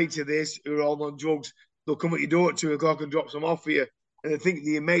relate to this who are all on drugs. They'll come at your door at 2 o'clock and drop some off for you, and they think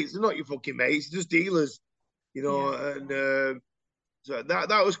they're your mates. They're not your fucking mates. They're just dealers, And so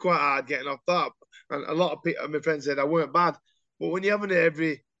that was quite hard getting off that. And a lot of people, my friends said I weren't bad, but when you're having it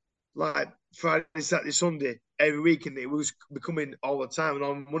every Friday, Saturday, Sunday, every week, and it was becoming all the time, and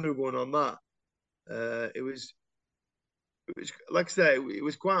I'm wondering going on that. It was like I say, it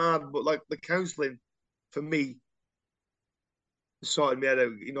was quite hard, but like the counselling for me sorted me out.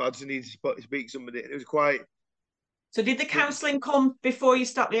 I just needed to speak to somebody. It was quite. So did the counselling come before you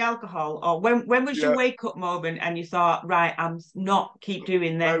stopped the alcohol, or when was your wake up moment and you thought, right, I'm not keep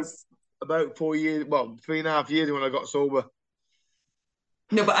doing this? About 4 years, well, 3.5 years when I got sober.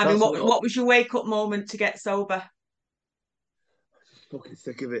 No, but I mean, what was your wake up moment to get sober? I'm just fucking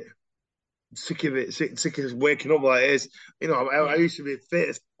sick of it. Sick of it, sick of waking up like this. I used to be fit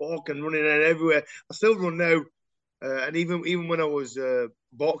as fuck and running around everywhere. I still run now, and even when I was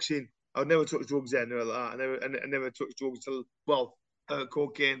boxing, I never took drugs then, like that. I never took drugs till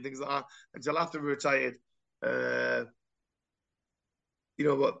cocaine, things like that, until after I retired.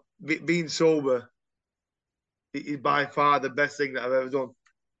 But being sober is by far the best thing that I've ever done.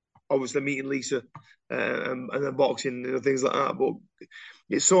 Obviously, meeting Lisa and then boxing and things like that, but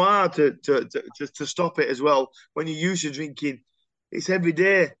it's so hard to stop it as well. When you're used to drinking, it's every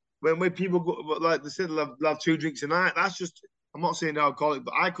day. When people go, like they said, they'll have 2 drinks a night. That's just. I'm not saying alcoholic,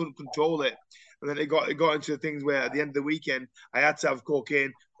 but I couldn't control it. And then it got into things where at the end of the weekend I had to have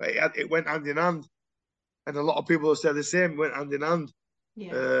cocaine. It went hand in hand, and a lot of people have said the same. It went hand in hand.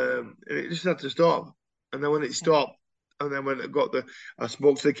 Yeah. And it just had to stop. And then when it stopped, and then when I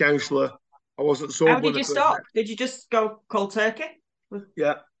spoke to the counsellor. I wasn't How sober when did I you first met. stop? Did you just go cold turkey?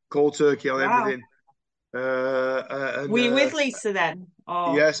 Yeah, cold turkey on Wow. everything. And Were you with Lisa then?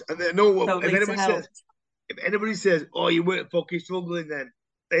 Or yes, and then, no, so Lisa helped? if anybody says, "Oh, you weren't fucking struggling," then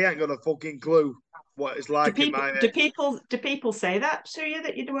they ain't got a fucking clue what it's like in my head. Do people say that to you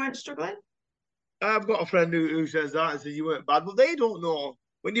that you weren't struggling? I've got a friend who says that and says you weren't bad, but they don't know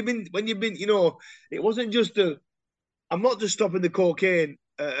when you've been. It wasn't just a. I'm not just stopping the cocaine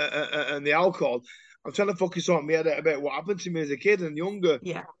and the alcohol. I'm trying to focus on my head about what happened to me as a kid and younger.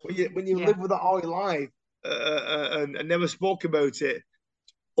 Yeah, When you yeah, live with that all your life and never spoke about it,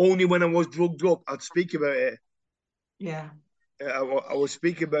 only when I was drugged up I'd speak about it. yeah. I would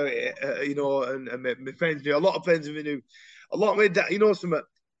speak about it, and my friends knew. A lot of friends of me knew. A lot of my dad, something.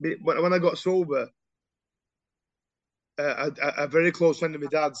 When I got sober, a very close friend of my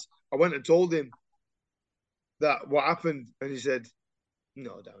dad's, I went and told him that what happened, and he said,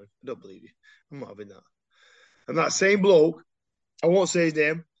 "No, Darren, I don't believe you. I'm not having that." And that same bloke, I won't say his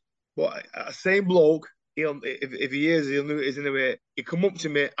name, but that same bloke, if he is, he'll know it is anyway. He come up to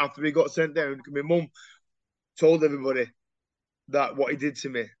me after he got sent down because my mum told everybody that what he did to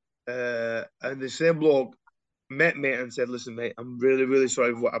me. And the same bloke met me and said, "Listen, mate, I'm really, really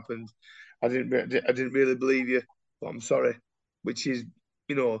sorry for what happened. I didn't really believe you, but I'm sorry." Which is,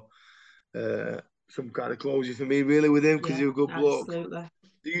 you know, some kind of closure for me, really, with him because Yeah, he's a good bloke. absolutely.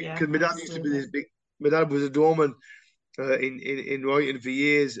 Yeah, Because my dad used to be absolutely. this big. My dad was a doorman in Royton for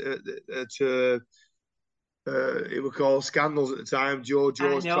years it were called Scandals at the time. I Joe's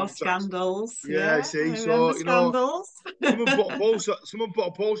know Tram Tracks. scandals. Yeah, Yeah, I see, remember so scandals. someone put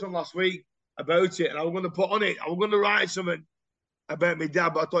a post on last week about it, and I was going to put on it. I was going to write something about my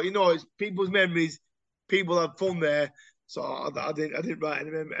dad, but I thought, it's people's memories. People had fun there, so I didn't write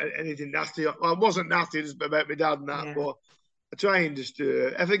anything nasty. Well, it wasn't nasty, just about my dad and that. Yeah. But I try and just,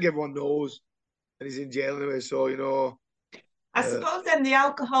 I think everyone knows, and he's in jail anyway. So I uh, suppose then the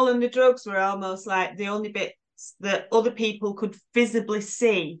alcohol and the drugs were almost like the only bits that other people could visibly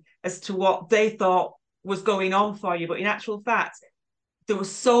see as to what they thought was going on for you. But in actual fact, there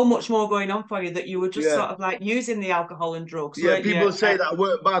was so much more going on for you that you were just yeah, sort of like using the alcohol and drugs, yeah. weren't you? People say that I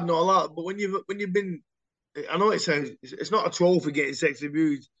weren't bad and all that, but when you've been, I know it sounds, it's not a trophy getting sexually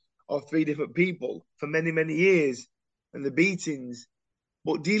abused of three different people for many, many years and the beatings,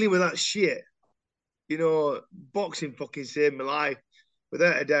 but dealing with that shit, boxing fucking saved my life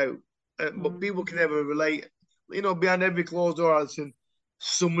without a doubt. But Mm. people can never relate. Behind every closed door, Alison,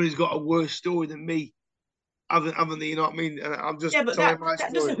 somebody's got a worse story than me. Haven't they? You know what I mean? And I'm just Yeah, but telling my that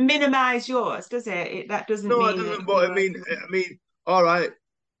story. doesn't minimise yours, does it? That doesn't No, it mean that doesn't. you But are. all right,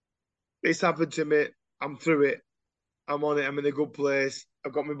 it's happened to me. I'm through it. I'm on it. I'm in a good place.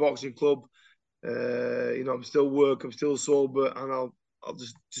 I've got my boxing club. I'm still work. I'm still sober, and I'll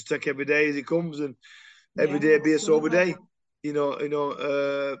just take every day as it comes, and every Yeah, day be a sober absolutely.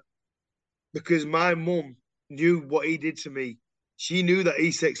 day. Because my mum knew what he did to me. She knew that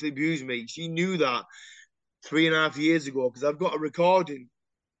he sexually abused me. She knew that 3.5 years ago because I've got a recording,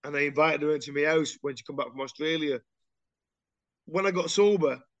 and I invited her into my house when she come back from Australia. When I got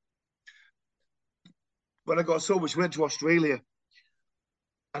sober, she went to Australia,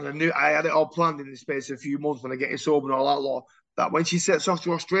 and I knew I had it all planned in the space of a few months when I get sober and all that lot. That when she sets off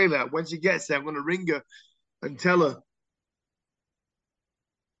to Australia, when she gets there, I'm going to ring her and tell her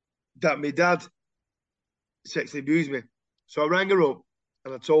that my dad sexually abused me. So I rang her up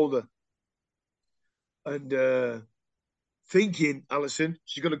and I told her, and thinking, Alison,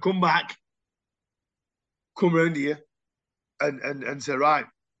 she's going to come back, come round here, and say, right,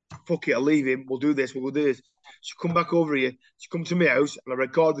 fuck it, I'll leave him. We'll do this. We'll do this. She come back over here. She come to my house, and I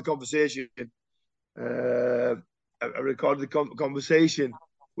record the conversation. Uh, I recorded the conversation,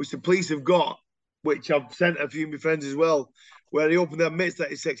 which the police have got, which I've sent a few of my friends as well, where he openly admits that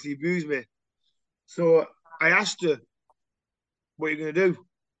he sexually abused me. So I asked her, "What are you going to do?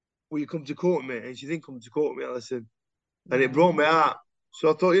 Will you come to court with me?" And she didn't come to court with me, Alison, and it Yeah. broke my heart. So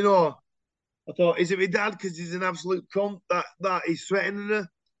I thought, is it my dad because he's an absolute cunt that he's threatening her?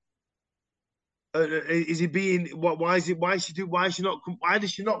 Is he being what? Why is it? Why is she do? Why is she not? Why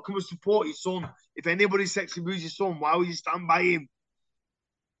does she not come and support his son? If anybody sexually abuses his son, why would you stand by him?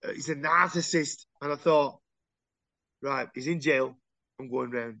 He's a narcissist. And I thought, right, he's in jail. I'm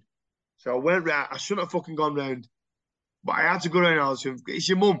going round. So I went round. I shouldn't have fucking gone round, but I had to go round. Alison. It's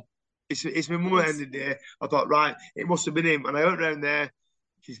your mum. It's my mum at the end Yes. of the day. I thought, right, it must have been him. And I went round there.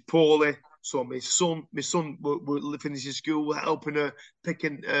 She's poorly. So my son will finish his school, we're helping her,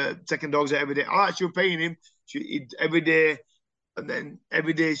 taking dogs out every day. I actually paying him every day, and then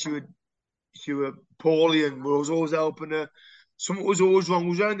every day she was poorly and was always helping her. Something was always wrong. I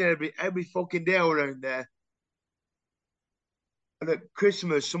was around there every fucking day around there. And at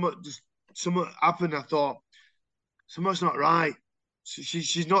Christmas, something happened. I thought, something's not right.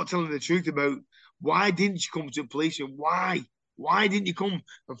 She's not telling the truth about why didn't you come to the police and why? Why didn't you come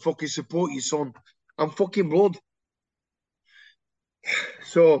and fucking support your son? I'm fucking blood.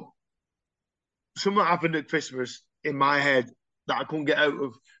 So something happened at Christmas in my head that I couldn't get out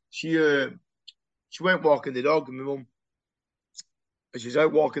of. She went walking the dog, and my mum, and she's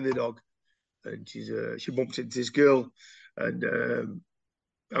out walking the dog, and she bumps into this girl, and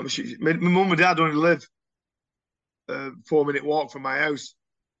my mum and dad only live 4 minute walk from my house,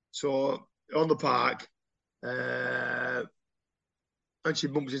 so on the park, and she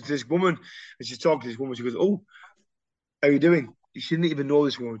bumps into this woman, and she's talking to this woman. She goes, "Oh, how are you doing?" She didn't even know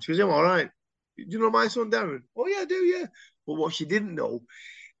this woman. She goes, "I'm all right. Do you know my son Darren?" "Oh yeah, I do, yeah." But what she didn't know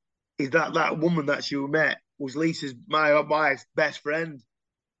is that that woman that she met was my wife's best friend.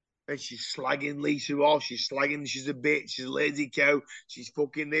 And she's slagging Lisa off. She's slagging, she's a bitch, she's a lazy cow, she's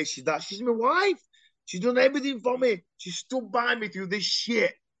fucking this, she's that. She's my wife. She's done everything for me. She stood by me through this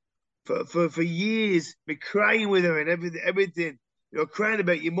shit for years, me crying with her and everything. You know, crying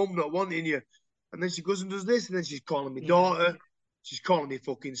about your mum not wanting you. And then she goes and does this, and then she's calling me daughter, she's calling me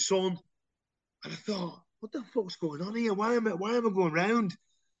fucking son. And I thought, what the fuck's going on here? Why am I going round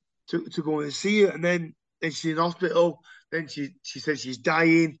to go and see her? And then she's in hospital. Then she says she's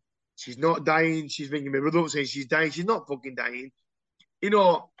dying. She's not dying. She's ringing my brother up saying she's dying. She's not fucking dying. You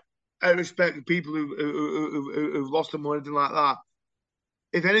know, I respect people who've lost them or anything like that.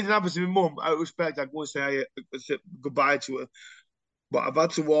 If anything happens to my mum, out of respect, I'd go and say goodbye to her. But I've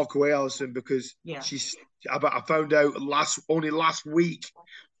had to walk away, Alison, because I found out only last week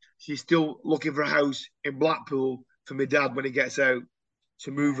she's still looking for a house in Blackpool for my dad when he gets out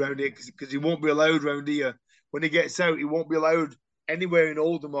to move around here because he won't be allowed around here. When he gets out, he won't be allowed anywhere in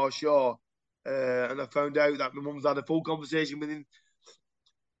Oldham or Shaw. And I found out that my mum's had a full conversation with him.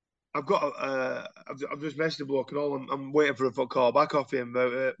 I've just messaged the bloke and all. I'm waiting for a call back off him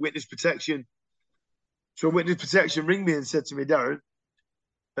about witness protection. So witness protection ring me and said to me, "Darren,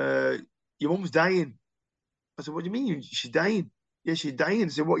 your mum's dying." I said, "What do you mean? She's dying?" "Yeah, she's dying." I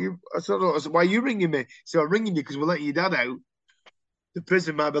said, I said, "Why are you ringing me?" So I'm ringing you because we're letting your dad out. The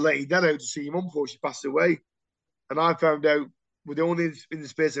prison might be letting your dad out to see your mum before she passed away. And I found out with only in the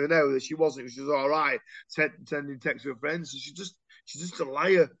space of an hour that she wasn't. She was all right, sending texts to her friends. So she's just a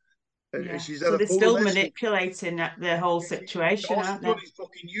liar. And she's had So a they're full still investigation. manipulating the whole situation, All aren't she's they? done is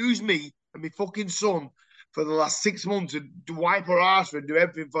fucking use me and my fucking son for the last 6 months to wipe her ass and do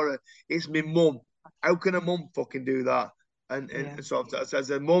everything for her. It's my mum. How can a mum fucking do that? And so I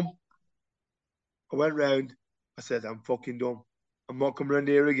said, "Mum," I went round. I said, "I'm fucking done. I'm not coming around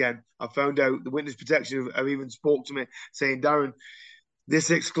here again." I found out the witness protection have even spoke to me saying, "Darren, this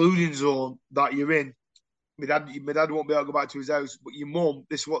exclusion zone that you're in, my dad won't be able to go back to his house, but your mum,"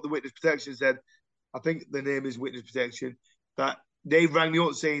 this is what the witness protection said. I think the name is witness protection. That Dave rang me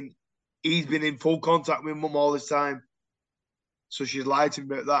up saying he's been in full contact with mum all this time. So she's lied to me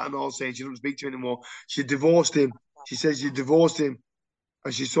about that and all, saying she doesn't speak to him anymore. She divorced him. She says she divorced him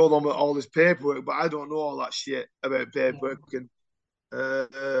and she told him all this paperwork, but I don't know all that shit about paperwork. And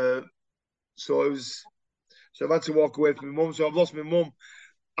so it was. So I've had to walk away from my mum. So I've lost my mum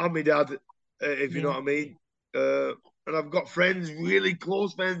and my dad, if you know what I mean. And I've got friends, really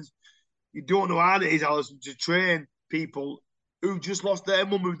close friends. You don't know how it is, Alison, to train people who just lost their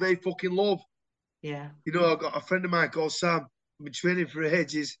mum who they fucking love. Yeah. You know, I've got a friend of mine called Sam. I've been training for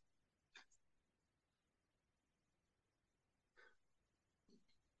ages.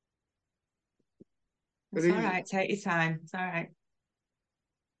 It's all right. Take your time. It's all right.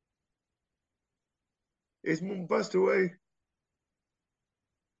 His mum passed away.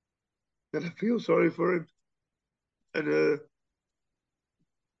 And I feel sorry for him. And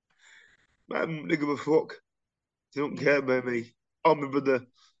I don't give a fuck. They don't care about me. Or my brother.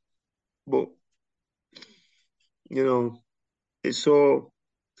 But, you know, it's so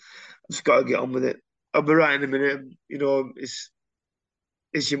I just gotta get on with it. I'll be right in a minute. You know, it's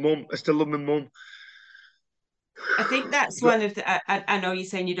your mum. I still love my mum. I think that's one of the. I know you're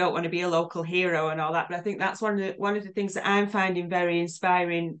saying you don't want to be a local hero and all that, but I think that's one of the things that I'm finding very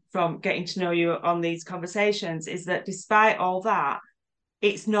inspiring from getting to know you on these conversations is that despite all that,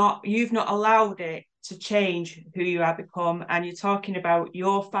 you've not allowed it to change who you have become. And you're talking about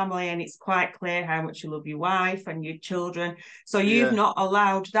your family, and it's quite clear how much you love your wife and your children. So you've Yeah. not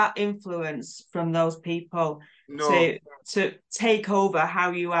allowed that influence from those people No. to take over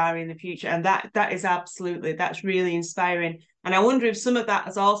how you are in the future. And that's really inspiring. And I wonder if some of that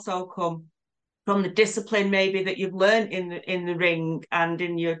has also come from the discipline maybe that you've learned in the ring and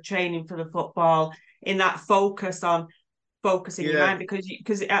in your training for the football, in that focus on focusing your mind,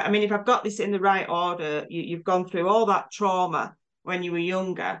 because I mean, if I've got this in the right order, you've gone through all that trauma when you were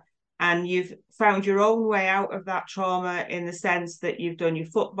younger, and you've found your own way out of that trauma in the sense that you've done your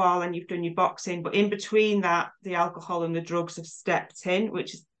football and you've done your boxing, but in between that, the alcohol and the drugs have stepped in,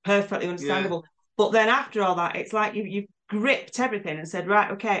 which is perfectly understandable. But then after all that, it's like you've gripped everything and said,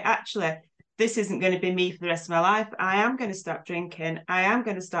 right, okay, actually, this isn't going to be me for the rest of my life. I am going to stop drinking. I am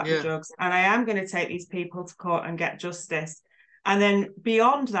going to stop the drugs, and I am going to take these people to court and get justice. And then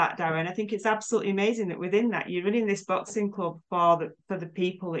beyond that, Darren, I think it's absolutely amazing that within that you're running this boxing club for the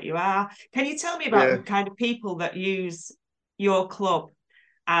people that you are. Can you tell me about the kind of people that use your club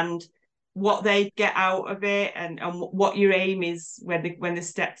and what they get out of it, and what your aim is when they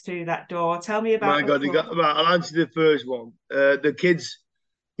step through that door? Tell me about My God, I'll answer the first one. The kids,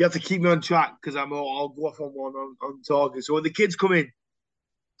 you have to keep me on track because I'll go off on one on talking. So when the kids come in,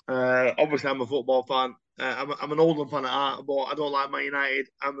 obviously I'm a football fan. I'm an Oldham fan at heart, but I don't like Man United.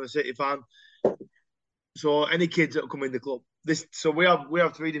 I'm a City fan. So any kids that come in the club, so we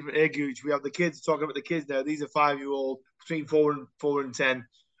have three different age groups. We have the kids, talking about the kids there. These are 5-year-old between 4 and 10,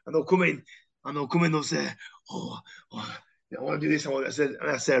 and they'll come in they'll say, oh I want to do this.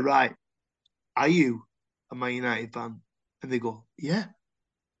 I said, right, are you a Man United fan? And they go, yeah,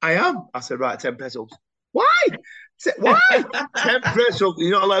 I am. I said, right, 10 press-ups. Why? Why? 10 press-ups.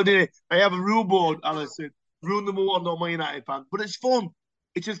 You're not allowed in it. I have a rule board, Alison. Rule number 1, not Man United fan. But it's fun.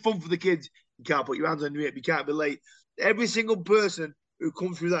 It's just fun for the kids. You can't put your hands on your hip. You can't be late. Every single person who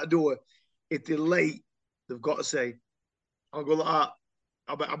comes through that door, if they're late, they've got to say, I'll go like that.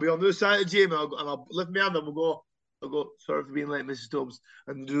 I'll be on the other side of the gym, and I'll lift my hand and I'll go, sorry for being late, Mr. Stubbs,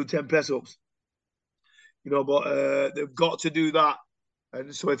 and do 10 press-ups. But they've got to do that.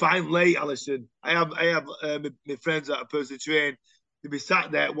 And so if I'm late, Alison, I have my friends that are personally trained. They'll be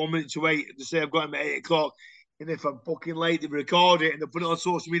sat there 1 minute to wait to say I've got them at 8 o'clock. And if I'm fucking late, they record it and they put it on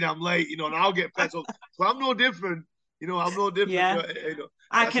social media. I'm late, and I'll get pressed up. So I'm no different. I'm no different. Yeah.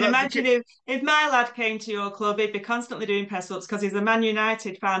 I can imagine if my lad came to your club, he'd be constantly doing press-ups because he's a Man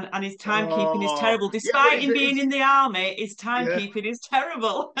United fan and his timekeeping is terrible. Despite him being in the army, his timekeeping is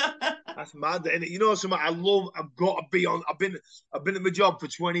terrible. That's mad, isn't it? Something I've got to be on. I've been at my job for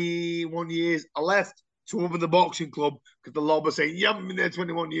 21 years. I left to open the boxing club because the law was saying you haven't been there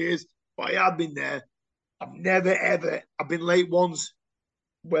 21 years, but I have been there. I've never ever. I've been late once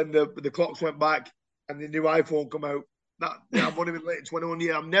when the clocks went back and the new iPhone come out. I've only been late in 21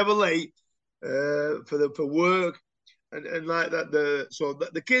 years. I'm never late for work and like that. So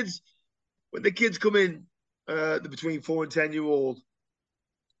the kids, when the kids come in, between 4 and 10-year-old,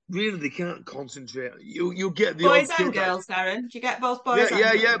 really they can't concentrate. You get the boys and girls, Darren. Do you get both boys?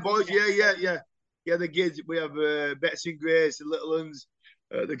 Yeah, boys. Yeah. The kids. We have Betsy and Grace, the little ones,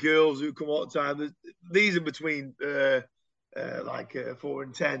 the girls who come all the time. These are between 4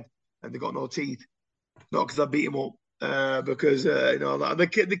 and 10, and they got no teeth. Not because I beat them up. Because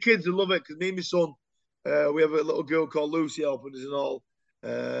the kids will love it. Because me and my son, we have a little girl called Lucy helping us and all.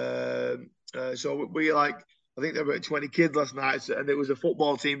 So we I think there were 20 kids last night, and it was a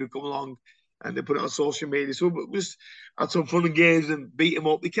football team who come along, and they put it on social media. So we just had some fun and games and beat them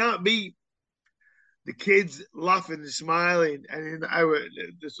up. They can't beat the kids laughing and smiling, and in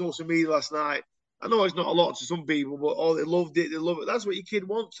the social media last night. I know it's not a lot to some people, but they loved it. They love it. That's what your kid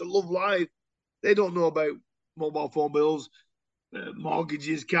wants, to love life. They don't know about mobile phone bills,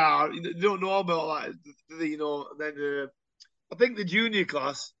 mortgages, car. They don't know about that. And then I think the junior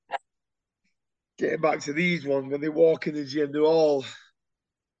class, getting back to these ones, when they walk in the gym, they're all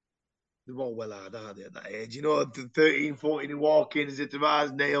well hard, aren't they, at that age? The 13, 14, they walk in as if they're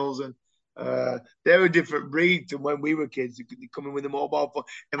eyes, nails, and they're a different breed to when we were kids. They come in with a mobile phone.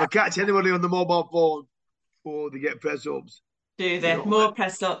 If I catch anybody on the mobile phone, they get press ups. Do they? More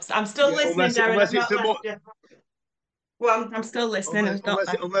press ups. I'm still listening, Darren. Unless it's the mum. Well, I'm still listening.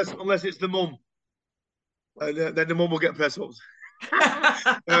 Unless it's the mum. And then the mum will get press ups.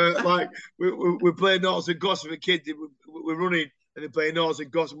 We're playing North and Goss with the kids. We're running and they're playing North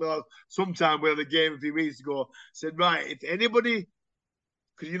and Goss. Sometime we had a game a few weeks ago. Said, right, if anybody,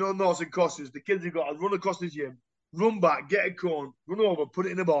 because North and Goss, the kids have got to run across the gym, run back, get a cone, run over, put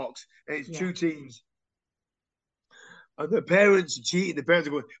it in a box, and it's 2 teams. And the parents are cheating. The parents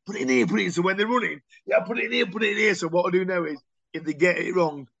are going, put it in here, put it in. So when they're running, put it in here, put it in here. So what I do now is, if they get it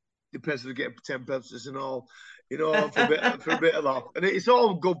wrong, the parents will get 10 pencils and all, for a bit of laugh. And it's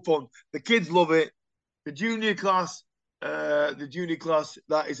all good fun. The kids love it. The junior class,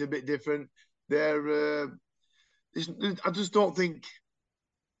 that is a bit different. I just don't think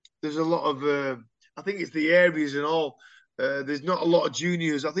there's a lot of I think it's the areas and all. There's not a lot of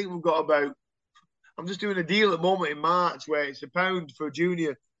juniors. I think we've got about. I'm just doing a deal at the moment in March where it's £1 for a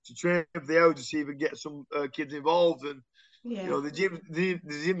junior to train for the hour to see if we can get some kids involved. And Yeah. the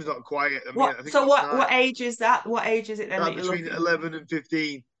gym's not quiet. I mean, What? I think So last night what age is that? What age is it then that you're between looking? 11 and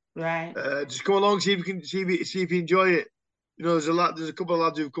 15. Right. Just come along, see if you can see if you enjoy it. You know, there's a couple of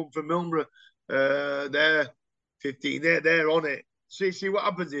lads who've come from Milnborough. They're 15. They're on it. See what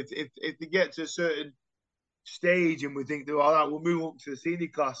happens if they get to a certain stage and we think they're all right, we'll move up to the senior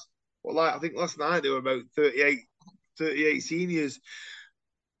class. Well, like I think last night there were about 38 seniors.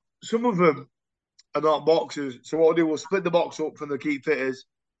 Some of them are not boxers. So what we'll do, we'll split the box up from the key fitters,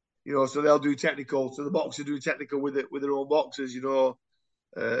 you know, so they'll do technical. So the boxers do technical with it with their own boxers, you know.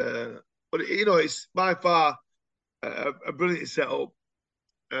 But you know, it's by far a brilliant setup.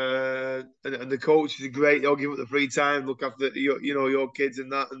 And the coaches are great. They'll give up the free time, look after your kids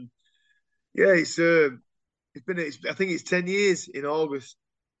and that. And yeah, I think it's 10 years in August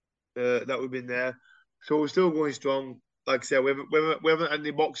that we've been there, so we're still going strong. Like I said, we haven't had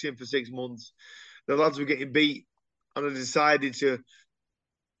any boxing for 6 months. The lads were getting beat, and I decided to,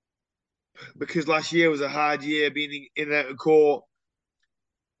 because last year was a hard year being in and out of court,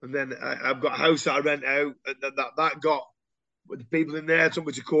 and then I've got a house that I rent out, and that got with the people in there took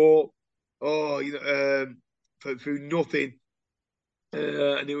me to court. Oh, for nothing.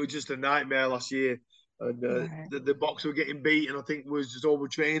 And it was just a nightmare last year. And Right. the boxer were getting beat, and I think was just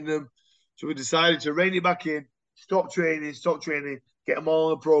overtraining them. So we decided to rein it back in, stop training, get them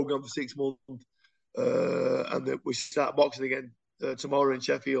all on a program for 6 months, and that we start boxing again tomorrow in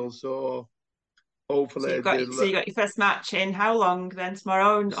Sheffield. So So hopefully you got your first match in how long then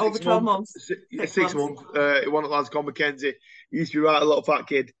tomorrow? And over six 12 months, months. yeah, 6 months. months. One of the lads called Mackenzie. He used to be right, a little fat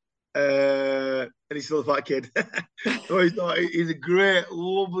kid, and he's still a fat kid. No, he's not. He's a great,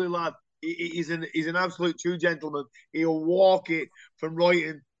 lovely lad. He's an absolute true gentleman. He'll walk it from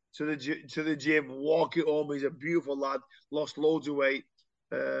Royton to the gym, walk it home. He's a beautiful lad. Lost loads of weight.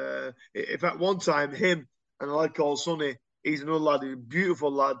 In fact, one time him and a lad called Sonny. He's another lad. He's a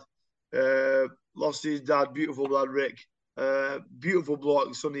beautiful lad. Lost his dad. Beautiful lad, Rick. Beautiful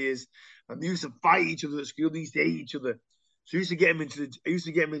bloke, Sonny is. And they used to fight each other at school. They used to hate each other. So I used to get him into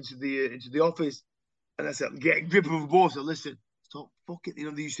the office, and I said, get a grip of them both. So listen, stop fucking. You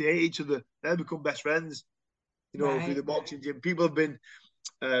know, they used to hate each other. They become best friends. You know, through Right. the boxing gym.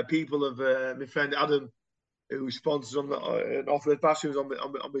 My friend Adam, who sponsors on the off-road passions on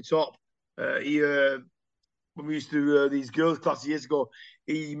the top. He when we used to do these girls classes years ago,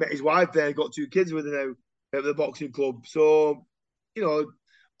 he met his wife there, got 2 kids with her now at the boxing club. So, you know,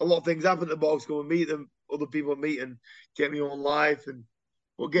 a lot of things happen at the box club and meet them, other people meet and get me on life. And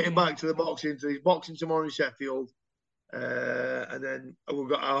we're getting Yeah. back to the boxing. So he's boxing tomorrow in Sheffield. And then we've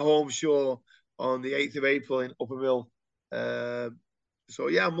got our home show on the 8th of April in Upper Mill. So,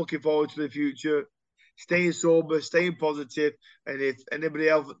 yeah, I'm looking forward to the future. Staying sober, staying positive, and if anybody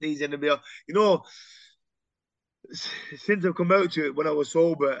else needs anybody else, you know, since I've come out to it when I was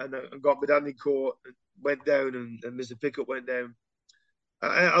sober and I got my dad in court and went down and Mr. Pickup went down,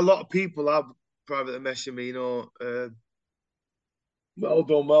 a lot of people have privately messaged me, you know, well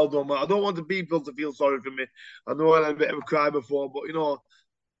done, well done. I don't want the people to feel sorry for me. I know I had a bit of a cry before, but you know,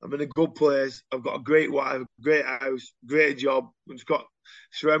 I'm in a good place. I've got a great wife, great house, great job. I've just got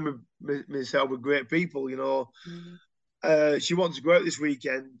surrounded myself with great people, you know. She wants to go out this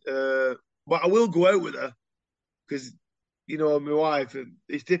weekend, but I will go out with her because, you know, my wife,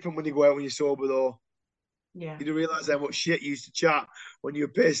 it's different when you go out when you're sober, though. Yeah. You don't realise how much shit you used to chat when you're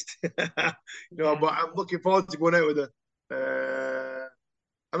pissed. Yeah. But I'm looking forward to going out with her.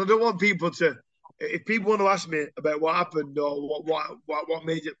 And I don't want people to, if people want to ask me about what happened or what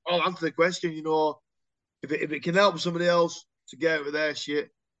made it, I'll answer the question, you know, if it can help somebody else to get out of their shit,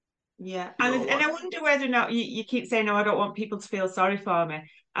 Yeah, you know and what? I wonder whether or not you keep saying, "No, I don't want people to feel sorry for me."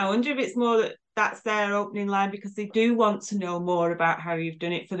 I wonder if it's more that that's their opening line because they do want to know more about how you've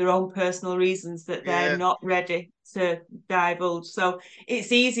done it for their own personal reasons that they're Yeah, not ready to divulge. So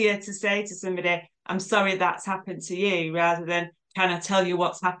it's easier to say to somebody, "I'm sorry that's happened to you," rather than "Can I tell you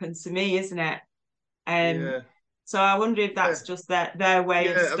what's happened to me?" Isn't it? Um, yeah, so I wonder if yeah, that's just their way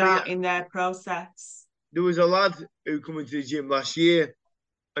of yeah. I mean, starting their process. there was a lad who come into the gym last year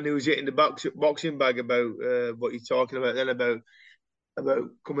and he was hitting the boxing bag about what you're talking about then about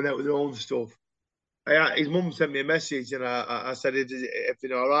coming out with their own stuff. His mum sent me a message and I said, is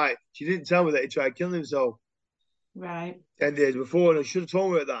everything all right? She didn't tell me that he tried killing himself Right. 10 days before, and I should have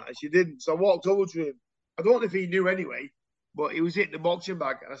told me that, and she didn't. So I walked over to him. I don't know if he knew anyway, but he was hitting the boxing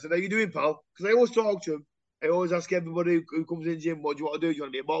bag. And I said, how you doing, pal? Because I always talk to him. I always ask everybody who comes in the gym, what do you want to do? Do you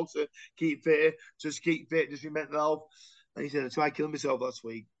want to be a boxer? Keep fit? Just keep fit, just your mental health. And he said, I tried killing myself last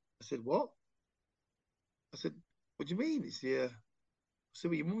week. I said, what? I said, what do you mean? He said, yeah. I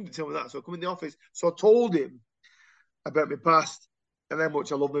said, well, your mum didn't tell me that. So I come in the office. So I told him about my past and how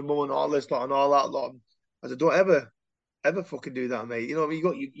much I love my mum and all this lot and all that lot. I said, don't ever fucking do that, mate. You know what I mean? You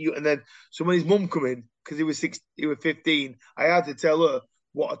got you and then so when his mum come in, because he was 15, I had to tell her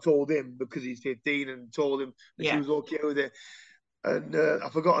what I told him because he's 15 and told him and she Yeah. was okay with it. And I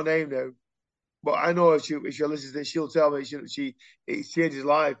forgot her name now. But I know if she listens to this, she'll tell me it's changed his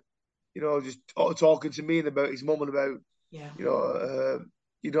life. You know, just talking to me and about his mum and about, Yeah. you know,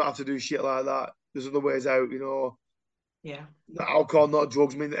 you don't have to do shit like that. There's other ways out, you know. Yeah. Not alcohol, not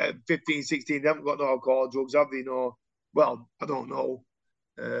drugs. I mean, at 15, 16, they haven't got no alcohol, drugs, have they? You know, well, I don't know.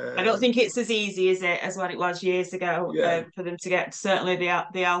 I don't Uh, think it's as easy as what it was years ago yeah, for them to get certainly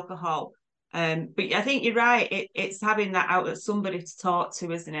the alcohol. But I think you're right. It's having that outlet, somebody to talk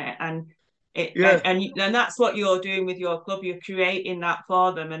to, isn't it? And yeah, and that's what you're doing with your club. You're creating that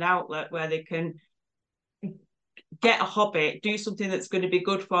for them, an outlet where they can get a hobby, do something that's going to be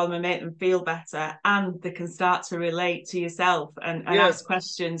good for them and make them feel better, and they can start to relate to yourself and yeah, ask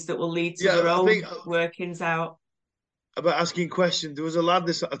questions that will lead to yeah. their I think own workings out. about asking questions. There was a lad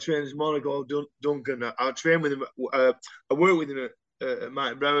this I trained this morning called Duncan. I trained with him. I work with him at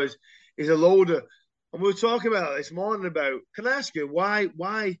Martin Browers. He's a loader, and we were talking about this morning about. Can I ask you why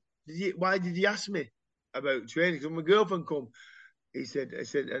did you ask me about training? Because when my girlfriend come, he said, I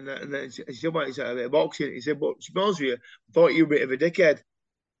said, and then she said, "What?" He said, "A bit of boxing." He said, "But to be honest with you, I thought you were a bit of a dickhead.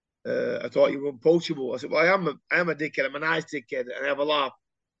 I thought you were unpoachable." I said, "Well, I am a dickhead. I'm a nice dickhead, and I have a laugh."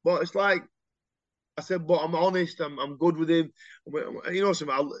 But it's like I said, "But I'm honest. I'm good with him. You know,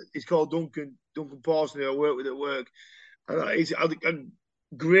 something. He's called Duncan Parson, who I work with at work, and I'm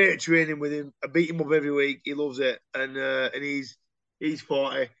great training with him. I beat him up every week. He loves it, and he's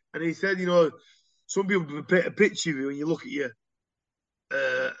 40, and he said, you know, some people paint a picture of you when you look at you."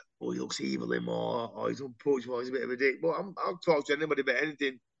 He looks evil him or he's unapproachable, he's a bit of a dick. But I'll talk to anybody about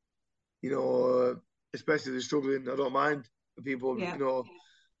anything, you know, especially if they're struggling. I don't mind people, Yeah. you know.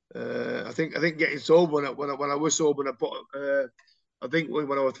 I think getting sober when I was sober and I put I think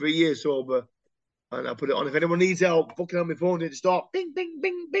when I was 3 years sober and I put it on. If anyone needs help, fucking on my phone, they stop. Bing, bing,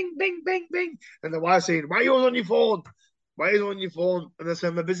 bing, bing, bing, bing, bing. And the wife saying, "Why are you on your phone? Why are you on your phone?" And I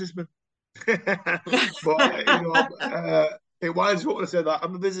said, "I'm a businessman." But you know, it winds up when I said that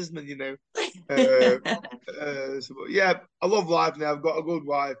I'm a businessman. You know, uh, yeah, I love life now. I've got a good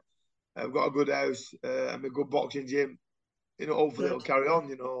wife. I've got a good house. I'm a good boxing gym. You know, hopefully it'll Good. carry on.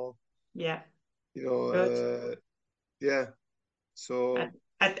 You know, Yeah. you know, Good. yeah. I, So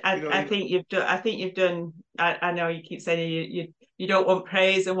I think you've done. I think you've done. I know you keep saying you don't want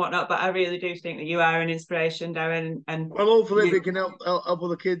praise and whatnot, but I really do think that you are an inspiration, Darren. And well, hopefully you, we can help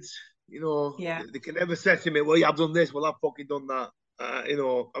other kids. You know, yeah, they can never say to me, "Well, yeah, I've done this. Well, I've fucking done that." You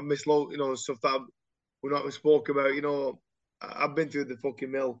know, I miss you know, stuff that we're not spoke about. You know, I've been through the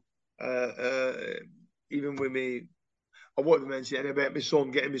fucking mill. Even with me, I won't mention about my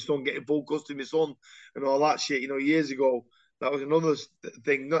son getting full custody of my son and all that shit. You know, years ago, that was another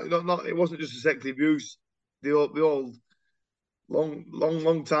thing. Not. It wasn't just a sexual abuse. The old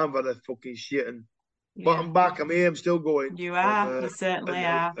long time for the fucking shit. But yeah, I'm back. I'm here. I'm still going. you I'm are. You certainly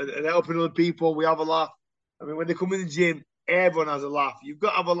are. and helping other people. We have a laugh. I mean, when they come in the gym, everyone has a laugh. You've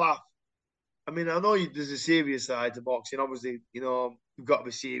got to have a laugh. I mean, I know there's a serious side to boxing. Obviously, you know, you've got to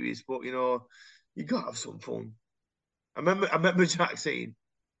be serious, but you know, you got to have some fun. I remember Jack saying,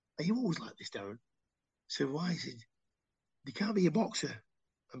 "Are you always like this, Darren?" I said, "Why?" He said, "You can't be a boxer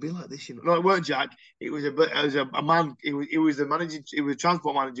and be like this." You know, no, it weren't Jack. It was a man. He was the manager. He was a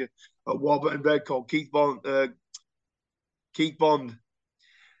transport manager at Warburton Red called Keith Bond. Keith Bond.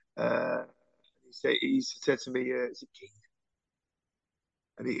 Uh, he said to me, "Is it Keith?"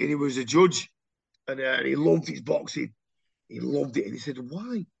 And he was a judge, and he loved his boxing. He loved it, and he said,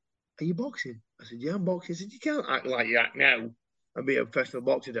 "Why are you boxing?" I said, "Yeah, I'm boxing." He said, "You can't act like you act now and be a professional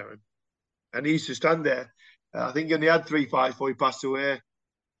boxer, Darren." And he used to stand there. I think he only had 3 fights before he passed away.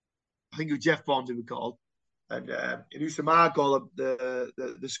 I think it was Jeff Bond, who we called. And he used to mark all the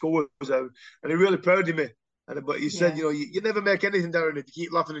scores out. And he really proud of me. But he said, Yeah, you know, you never make anything, Darren, if you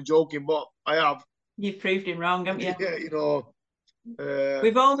keep laughing and joking. But I have. you've proved him wrong, haven't you? Yeah, you know,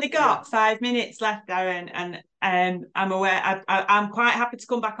 We've only yeah, got 5 minutes left, Darren, and I'm aware. I'm quite happy to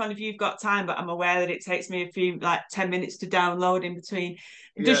come back on if you've got time, but I'm aware that it takes me a few, like 10 minutes to download in between.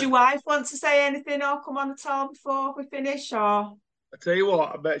 Does yeah. your wife want to say anything or come on at all before we finish? Or I tell you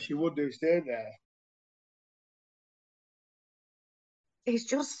what, I bet she would do staying there. He's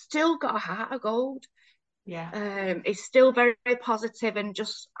just still got a heart of gold. Yeah. He's still very, very positive and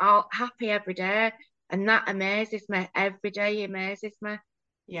just all happy every day. And that amazes me. Every day he amazes me.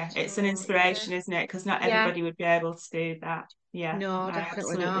 Yeah, it's an So inspiration, isn't it? Because not yeah, everybody would be able to do that. Yeah, no, I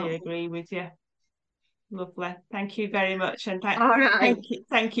definitely absolutely not. agree with you. Lovely. Thank you very much. And All right.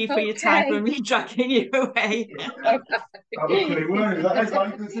 thank you for your time for Okay. me dragging you away. All That was great, weren't it? That's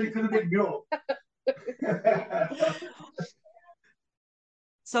right. like you could have picked me up.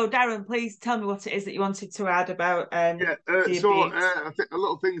 So Darren, please tell me what it is that you wanted to add about Yeah, the abuse. I think a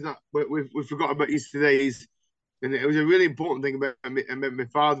lot of things that we forgot about yesterday is, and it was a really important thing about my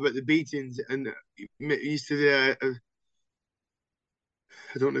father about the beatings. And yesterday,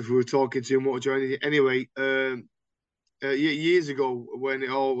 I don't know if we were talking too much or anything. Anyway, years ago when it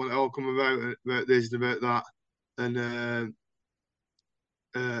all come about this and about that, and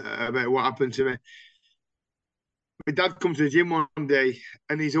about what happened to me. My dad comes to the gym one day,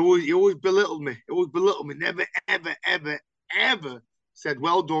 and he always belittled me. He always belittled me. Never, ever, ever, ever said,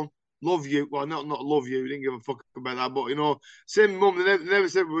 "Well done, love you." Well, not love you. He didn't give a fuck about that. But same mum. They never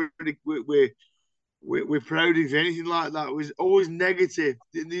said we're proud of you, anything like that. It was always negative.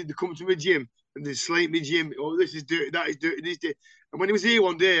 They come to my gym and they slate me gym. Oh, this is dirty. That is dirty. This dirty. And when he was here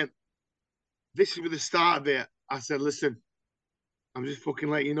one day, this is with the start of it. I said, "Listen, I'm just fucking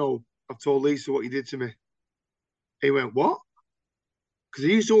letting you know. I've told Lisa what you did to me." He went, "What?" Because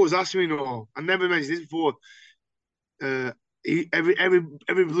he used to always ask me, no, I never mentioned this before.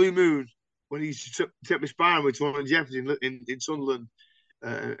 Every blue moon, when he used to take me sparring with Tony Jefferson in Sunderland,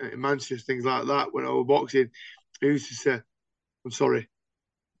 in Manchester, things like that, when I was boxing, he used to say, "I'm sorry."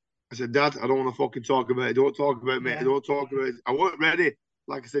 I said, "Dad, I don't want to fucking talk about it. Don't talk about me. Yeah. Don't talk about it." I weren't ready.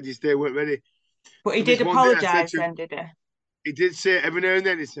 Like I said, you stay weren't ready. But he So this did one day I said apologise to him, then, did he? he did say it every now and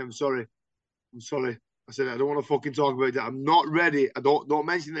then, he said, "I'm sorry. I'm sorry." I said, "I don't want to fucking talk about that. I'm not ready. I don't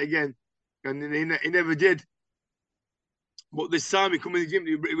mention it again." And he never did. But this time he come in the gym,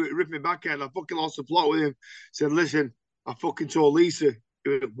 he ripped me back out. I fucking lost the plot with him. Said, "Listen, I fucking told Lisa." He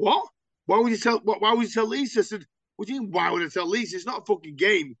went, "What? Why would you tell? Why would you tell Lisa?" I said, "What do you mean? Why would I tell Lisa? It's not a fucking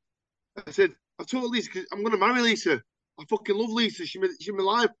game." I said, "I told Lisa because I'm gonna marry Lisa. I fucking love Lisa. She's my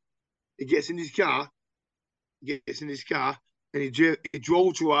life." He gets in his car. And he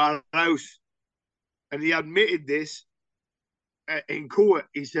drove to our house, and he admitted this in court.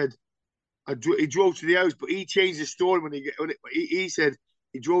 He said, he drove to the house, but he changed the story he said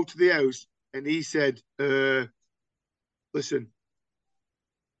he drove to the house and he said, "Listen,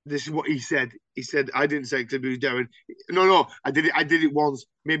 this is what he said." He said, "I didn't say to abuse Darren. No, I did it. I did it once,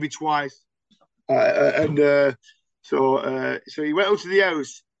 maybe twice." And so he went out to the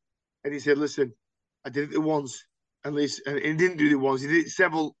house and he said, "Listen, I did it once, and he didn't do it once. He did it Did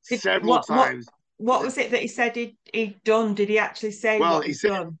several what what times." what was it that he said he'd done? Did he actually say Well, what he he'd said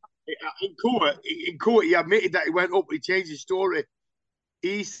done? in court, he admitted that he went up. He changed his story.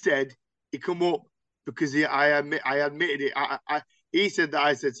 He said he come up because I admitted it. He said that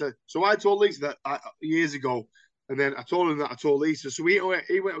I said so. So I told Lisa that years ago, and then I told him that I told Lisa. So he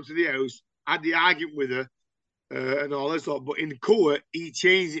went up to the house, had the argument with her, and all that stuff. But in court, he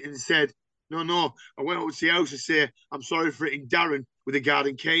changed it and said, "No, I went up to the house to say I'm sorry for hitting Darren with a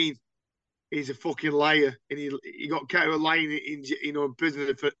garden cane. He's a fucking liar, and he got kind of lying in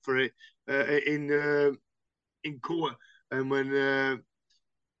prison for it in court." And when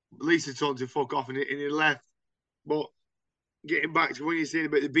Lisa told him to fuck off, and he left. But getting back to what you're saying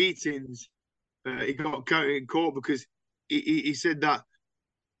about the beatings, he got counted in court because he said that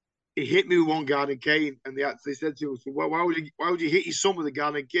he hit me with one garden cane, and they actually said to him, "So why would you hit your son with a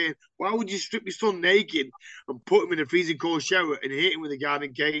garden cane? Why would you strip your son naked and put him in a freezing cold shower and hit him with a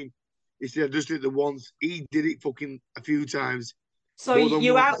garden cane?" He said, "I just did it once." He did it fucking a few times, So more than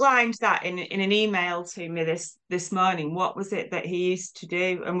you once. outlined that in an email to me this morning. What was it that he used to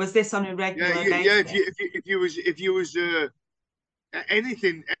do, and was this on a Yeah, regular yeah. basis? If you was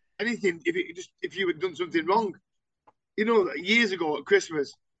anything, if you had done something wrong, years ago at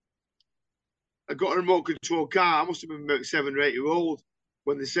Christmas, I got a remote control car. I must have been about 7 or 8 years old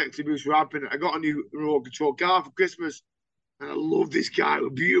when the sex abuse was happening. I got a new remote control car for Christmas, and I love this car. A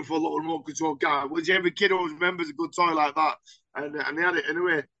beautiful little remote control car. Which every kid always remembers a good toy like that. And they had it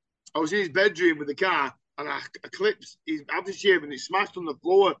anyway. I was in his bedroom with the car, and I clipped his aftershave, and it smashed on the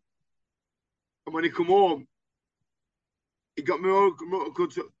floor. And when he come home, he got my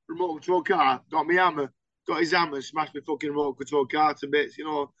remote control car, got me hammer, got his hammer, smashed my fucking remote control car to bits.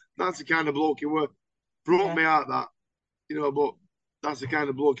 That's the kind of bloke he was. Broke Yeah. me out that, but that's the kind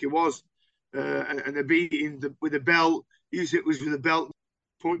of bloke he was. And the beating with the belt, usually it was with the belt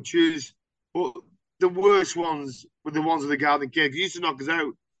punches, but the worst ones were the ones with the garden cage. He used to knock us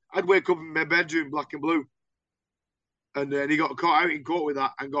out. I'd wake up in my bedroom, black and blue, and then he got caught out in court with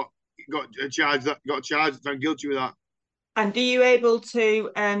that and got charged, found guilty with that. And are you able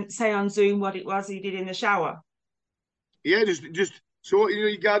to say on Zoom what it was he did in the shower? Yeah, just so you know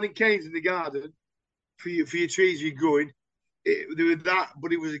your garden canes in the garden for your trees you're growing. There was that,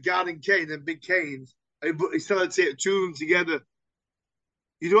 but it was a garden cane and big canes. But he started to take two of them together.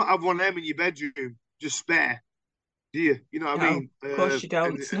 You don't have one of them in your bedroom, just spare, do you? You know what I mean? Of course you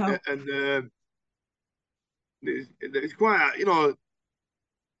don't. No. It's quite, you know,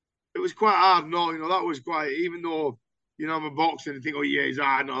 it was quite hard. No, you know, that was quite, even though, you know, I'm a boxer and think, oh, yeah, he's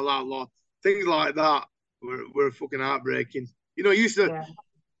hard, not a lot. Things like that were fucking heartbreaking. You know, I used to,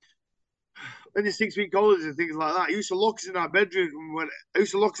 in the 6 week holidays and things like that, I used to lock us in our bedroom. I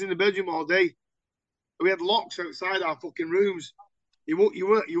used to lock us in the bedroom all day. We had locks outside our fucking rooms. You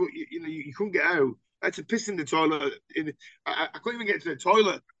couldn't get out. I had to piss in the toilet. I couldn't even get to the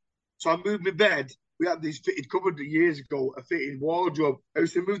toilet. So I moved my bed. We had this fitted cupboard years ago, a fitted wardrobe. I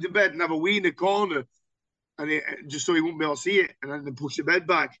used to move the bed and have a wee in the corner, and just so he wouldn't be able to see it, and then push the bed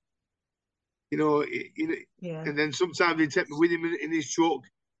back. You know, and then sometimes he'd take me with him in his truck,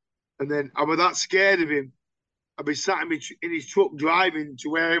 and then I was that scared of him. I'd be sat in his truck driving to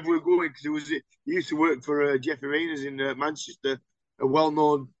wherever we were going because he used to work for Jeffrey Rayners in Manchester, a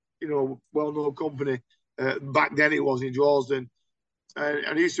well-known company. Back then it was in Drawsden, and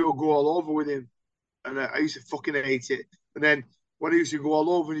I used to go all over with him, and I used to fucking hate it. And then when I used to go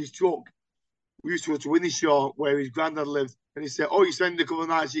all over in his truck, we used to go to Winnishaw where his granddad lived, and he said, "Oh, you spend a couple of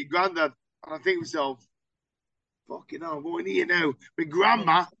nights at your granddad," and I think to myself, "Fucking hell, I'm going here now." My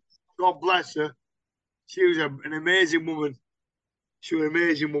grandma, God bless her. She was an amazing woman. She was an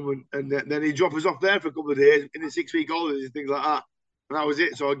amazing woman. And then he'd drop us off there for a couple of days in the 6 week holidays and things like that. And that was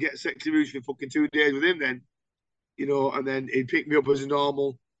it. So I'd get sexy roots for fucking 2 days with him then. You know, and then he'd pick me up as a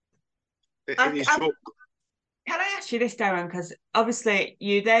normal in his truck. Can I ask you this, Darren? Because obviously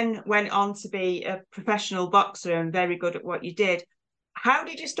you then went on to be a professional boxer and very good at what you did. How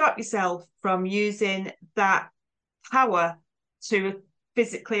did you stop yourself from using that power to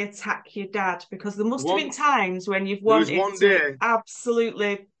physically attack your dad? Because there must have been times when you've wanted to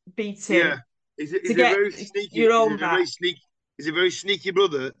absolutely beat him. Yeah, he's a very sneaky brother. He's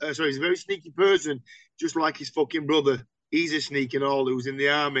a very sneaky person, just like his fucking brother. He's a sneak and all, who's in the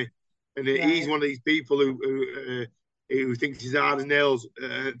army, and he's one of these people who thinks he's hard as nails,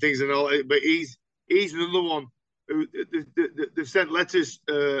 things and all. But he's another one who they've sent letters.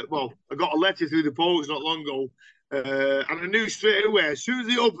 Well, I got a letter through the post not long ago. And I knew straight away, as soon as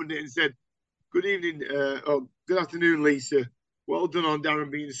they opened it and said, "Good evening, good afternoon, Lisa. Well done on Darren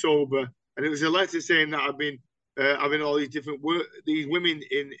being sober." And it was a letter saying that I've been having all these different these women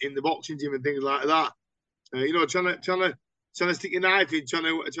in the boxing gym and things like that. You know, trying to stick a knife in, trying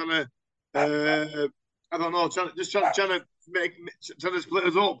to I don't know, trying to split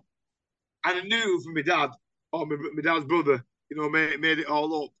us up. And I knew from my dad or my dad's brother, you know, made it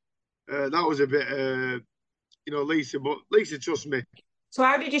all up. That was a bit. You know, Lisa, but Lisa trusts me. So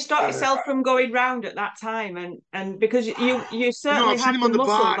how did you stop yourself from going round at that time? And because you certainly had the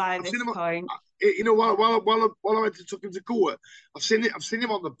muscle by this point. You know, while I went to took him to court, I've seen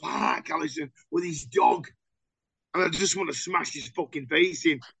him on the park, Alison, with his dog, and I just want to smash his fucking face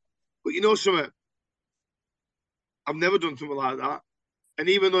in. But you know something? I've never done something like that. And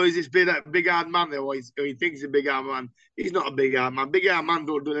even though he's this big hard man, or he thinks he's a big hard man, he's not a big hard man. Big hard man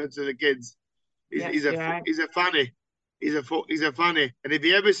don't do that to the kids. He's a fanny. He's a fanny. And if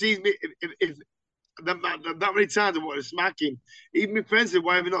he ever sees me, if that many times I want to smack him, even my friends said,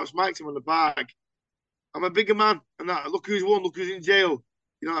 "Why have you not smacked him on the park?" I'm a bigger man, and that look who's won, look who's in jail.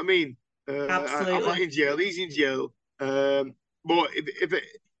 You know what I mean? Absolutely. I'm not in jail. He's in jail. But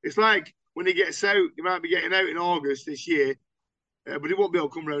it's like when he gets out, he might be getting out in August this year, but he won't be able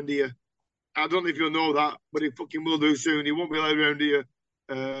to come around here. I don't know if you'll know that, but he fucking will do soon. He won't be allowed around here.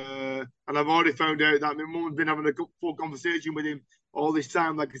 And I've already found out that my mum's been having a full conversation with him all this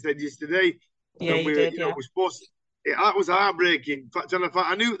time, like I said yesterday. Yeah, you did. Yeah, we're supposed. That was heartbreaking.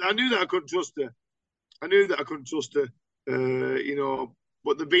 I knew that I couldn't trust her. You know,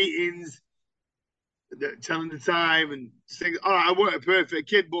 but the beatings, telling the time, and saying, "All right, I weren't a perfect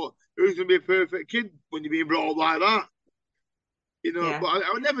kid, but who's gonna be a perfect kid when you're being brought up like that?" You know. Yeah. But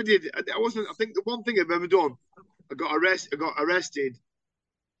I never did. I wasn't. I think the one thing I've ever done, I got arrested. Not arrested.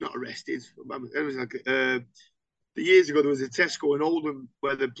 It was like years ago. There was a Tesco in Oldham,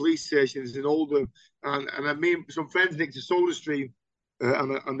 where the police station is in Oldham, and me and some friends nicked a soda stream,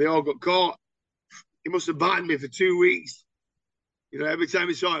 and they all got caught. He must have battered me for 2 weeks. You know, every time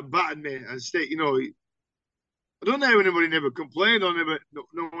he saw it, battered me. And you know, I don't know how anybody never complained or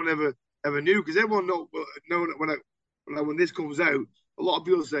no one ever knew, because everyone know when this comes out, a lot of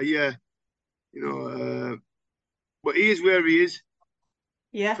people say, yeah, but he is where he is.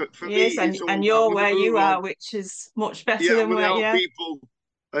 Yeah, For he me, is, it's and all, I'm you're going to where move you on. are, which is much better Yeah, than I'm going to where. help Yeah, people,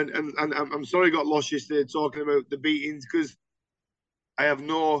 and I'm sorry I got lost yesterday talking about the beatings, because I have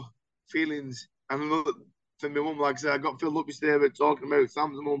no feelings. And for my mum, like I said, I got filled up yesterday about talking about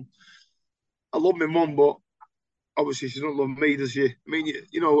Sam's mum. I love my mum, but obviously she doesn't love me, does she? I mean,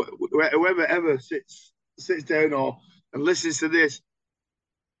 whoever ever sits down and listens to this,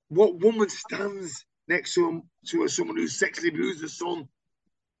 what woman stands next to someone who's sexually abused her son?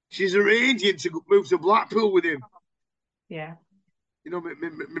 She's arranging to move to Blackpool with him. yeah. My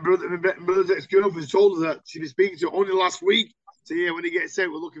brother's ex-girlfriend told us that she'd been speaking to only last week. So yeah, when he gets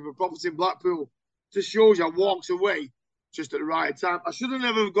out, we're looking for property in Blackpool. Just shows you I walks away just at the right time. I should have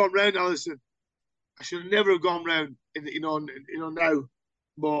never gone round, Alison. I should have never have gone round. Now,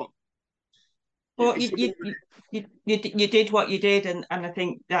 but Well, you did what you did, and I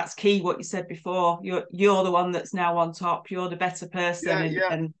think that's key. What you said before, you're the one that's now on top. You're the better person,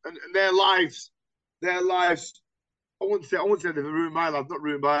 and their lives. I wouldn't say they've ruined my life. Not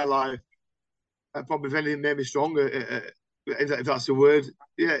ruined my life. Probably if anything made me stronger, if that's the word.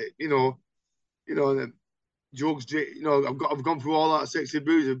 Yeah, drugs. I've gone through all that sexy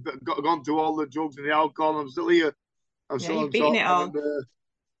abuse. I've gone through all the drugs and the alcohol. I'm still here. I'm yeah, still you've on beaten top, it all. and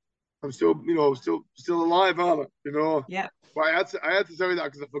I'm still alive, aren't I? Yeah. But I had to tell you that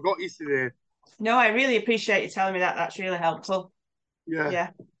because I forgot yesterday. No, I really appreciate you telling me that. That's really helpful. Yeah. Yeah,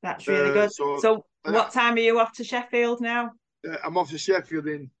 that's really good. So, what time are you off to Sheffield now? I'm off to Sheffield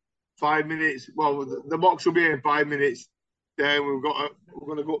in 5 minutes. Well, the box will be in 5 minutes. Then we're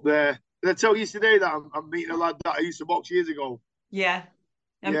going to go up there. Did I tell you yesterday that I'm meeting a lad that I used to box years ago? Yeah.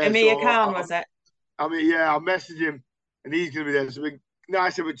 Yeah, Amir Khan, was it? I messaged him and he's going to be there. So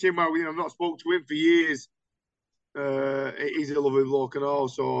nice to have a chin man. I've not spoke to him for years. He's a lovely bloke and all.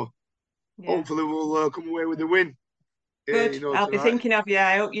 So hopefully we'll come away with the win. Good. I'll be thinking of you.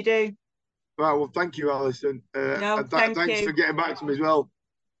 I hope you do. Right. Well, thank you, Alison. No, thanks you. for getting back to me as well.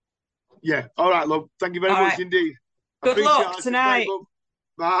 Yeah. All right, love. Thank you very much indeed. Good luck tonight.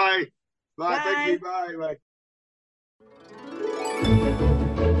 Bye. Bye. Bye. Thank you. Bye. Bye.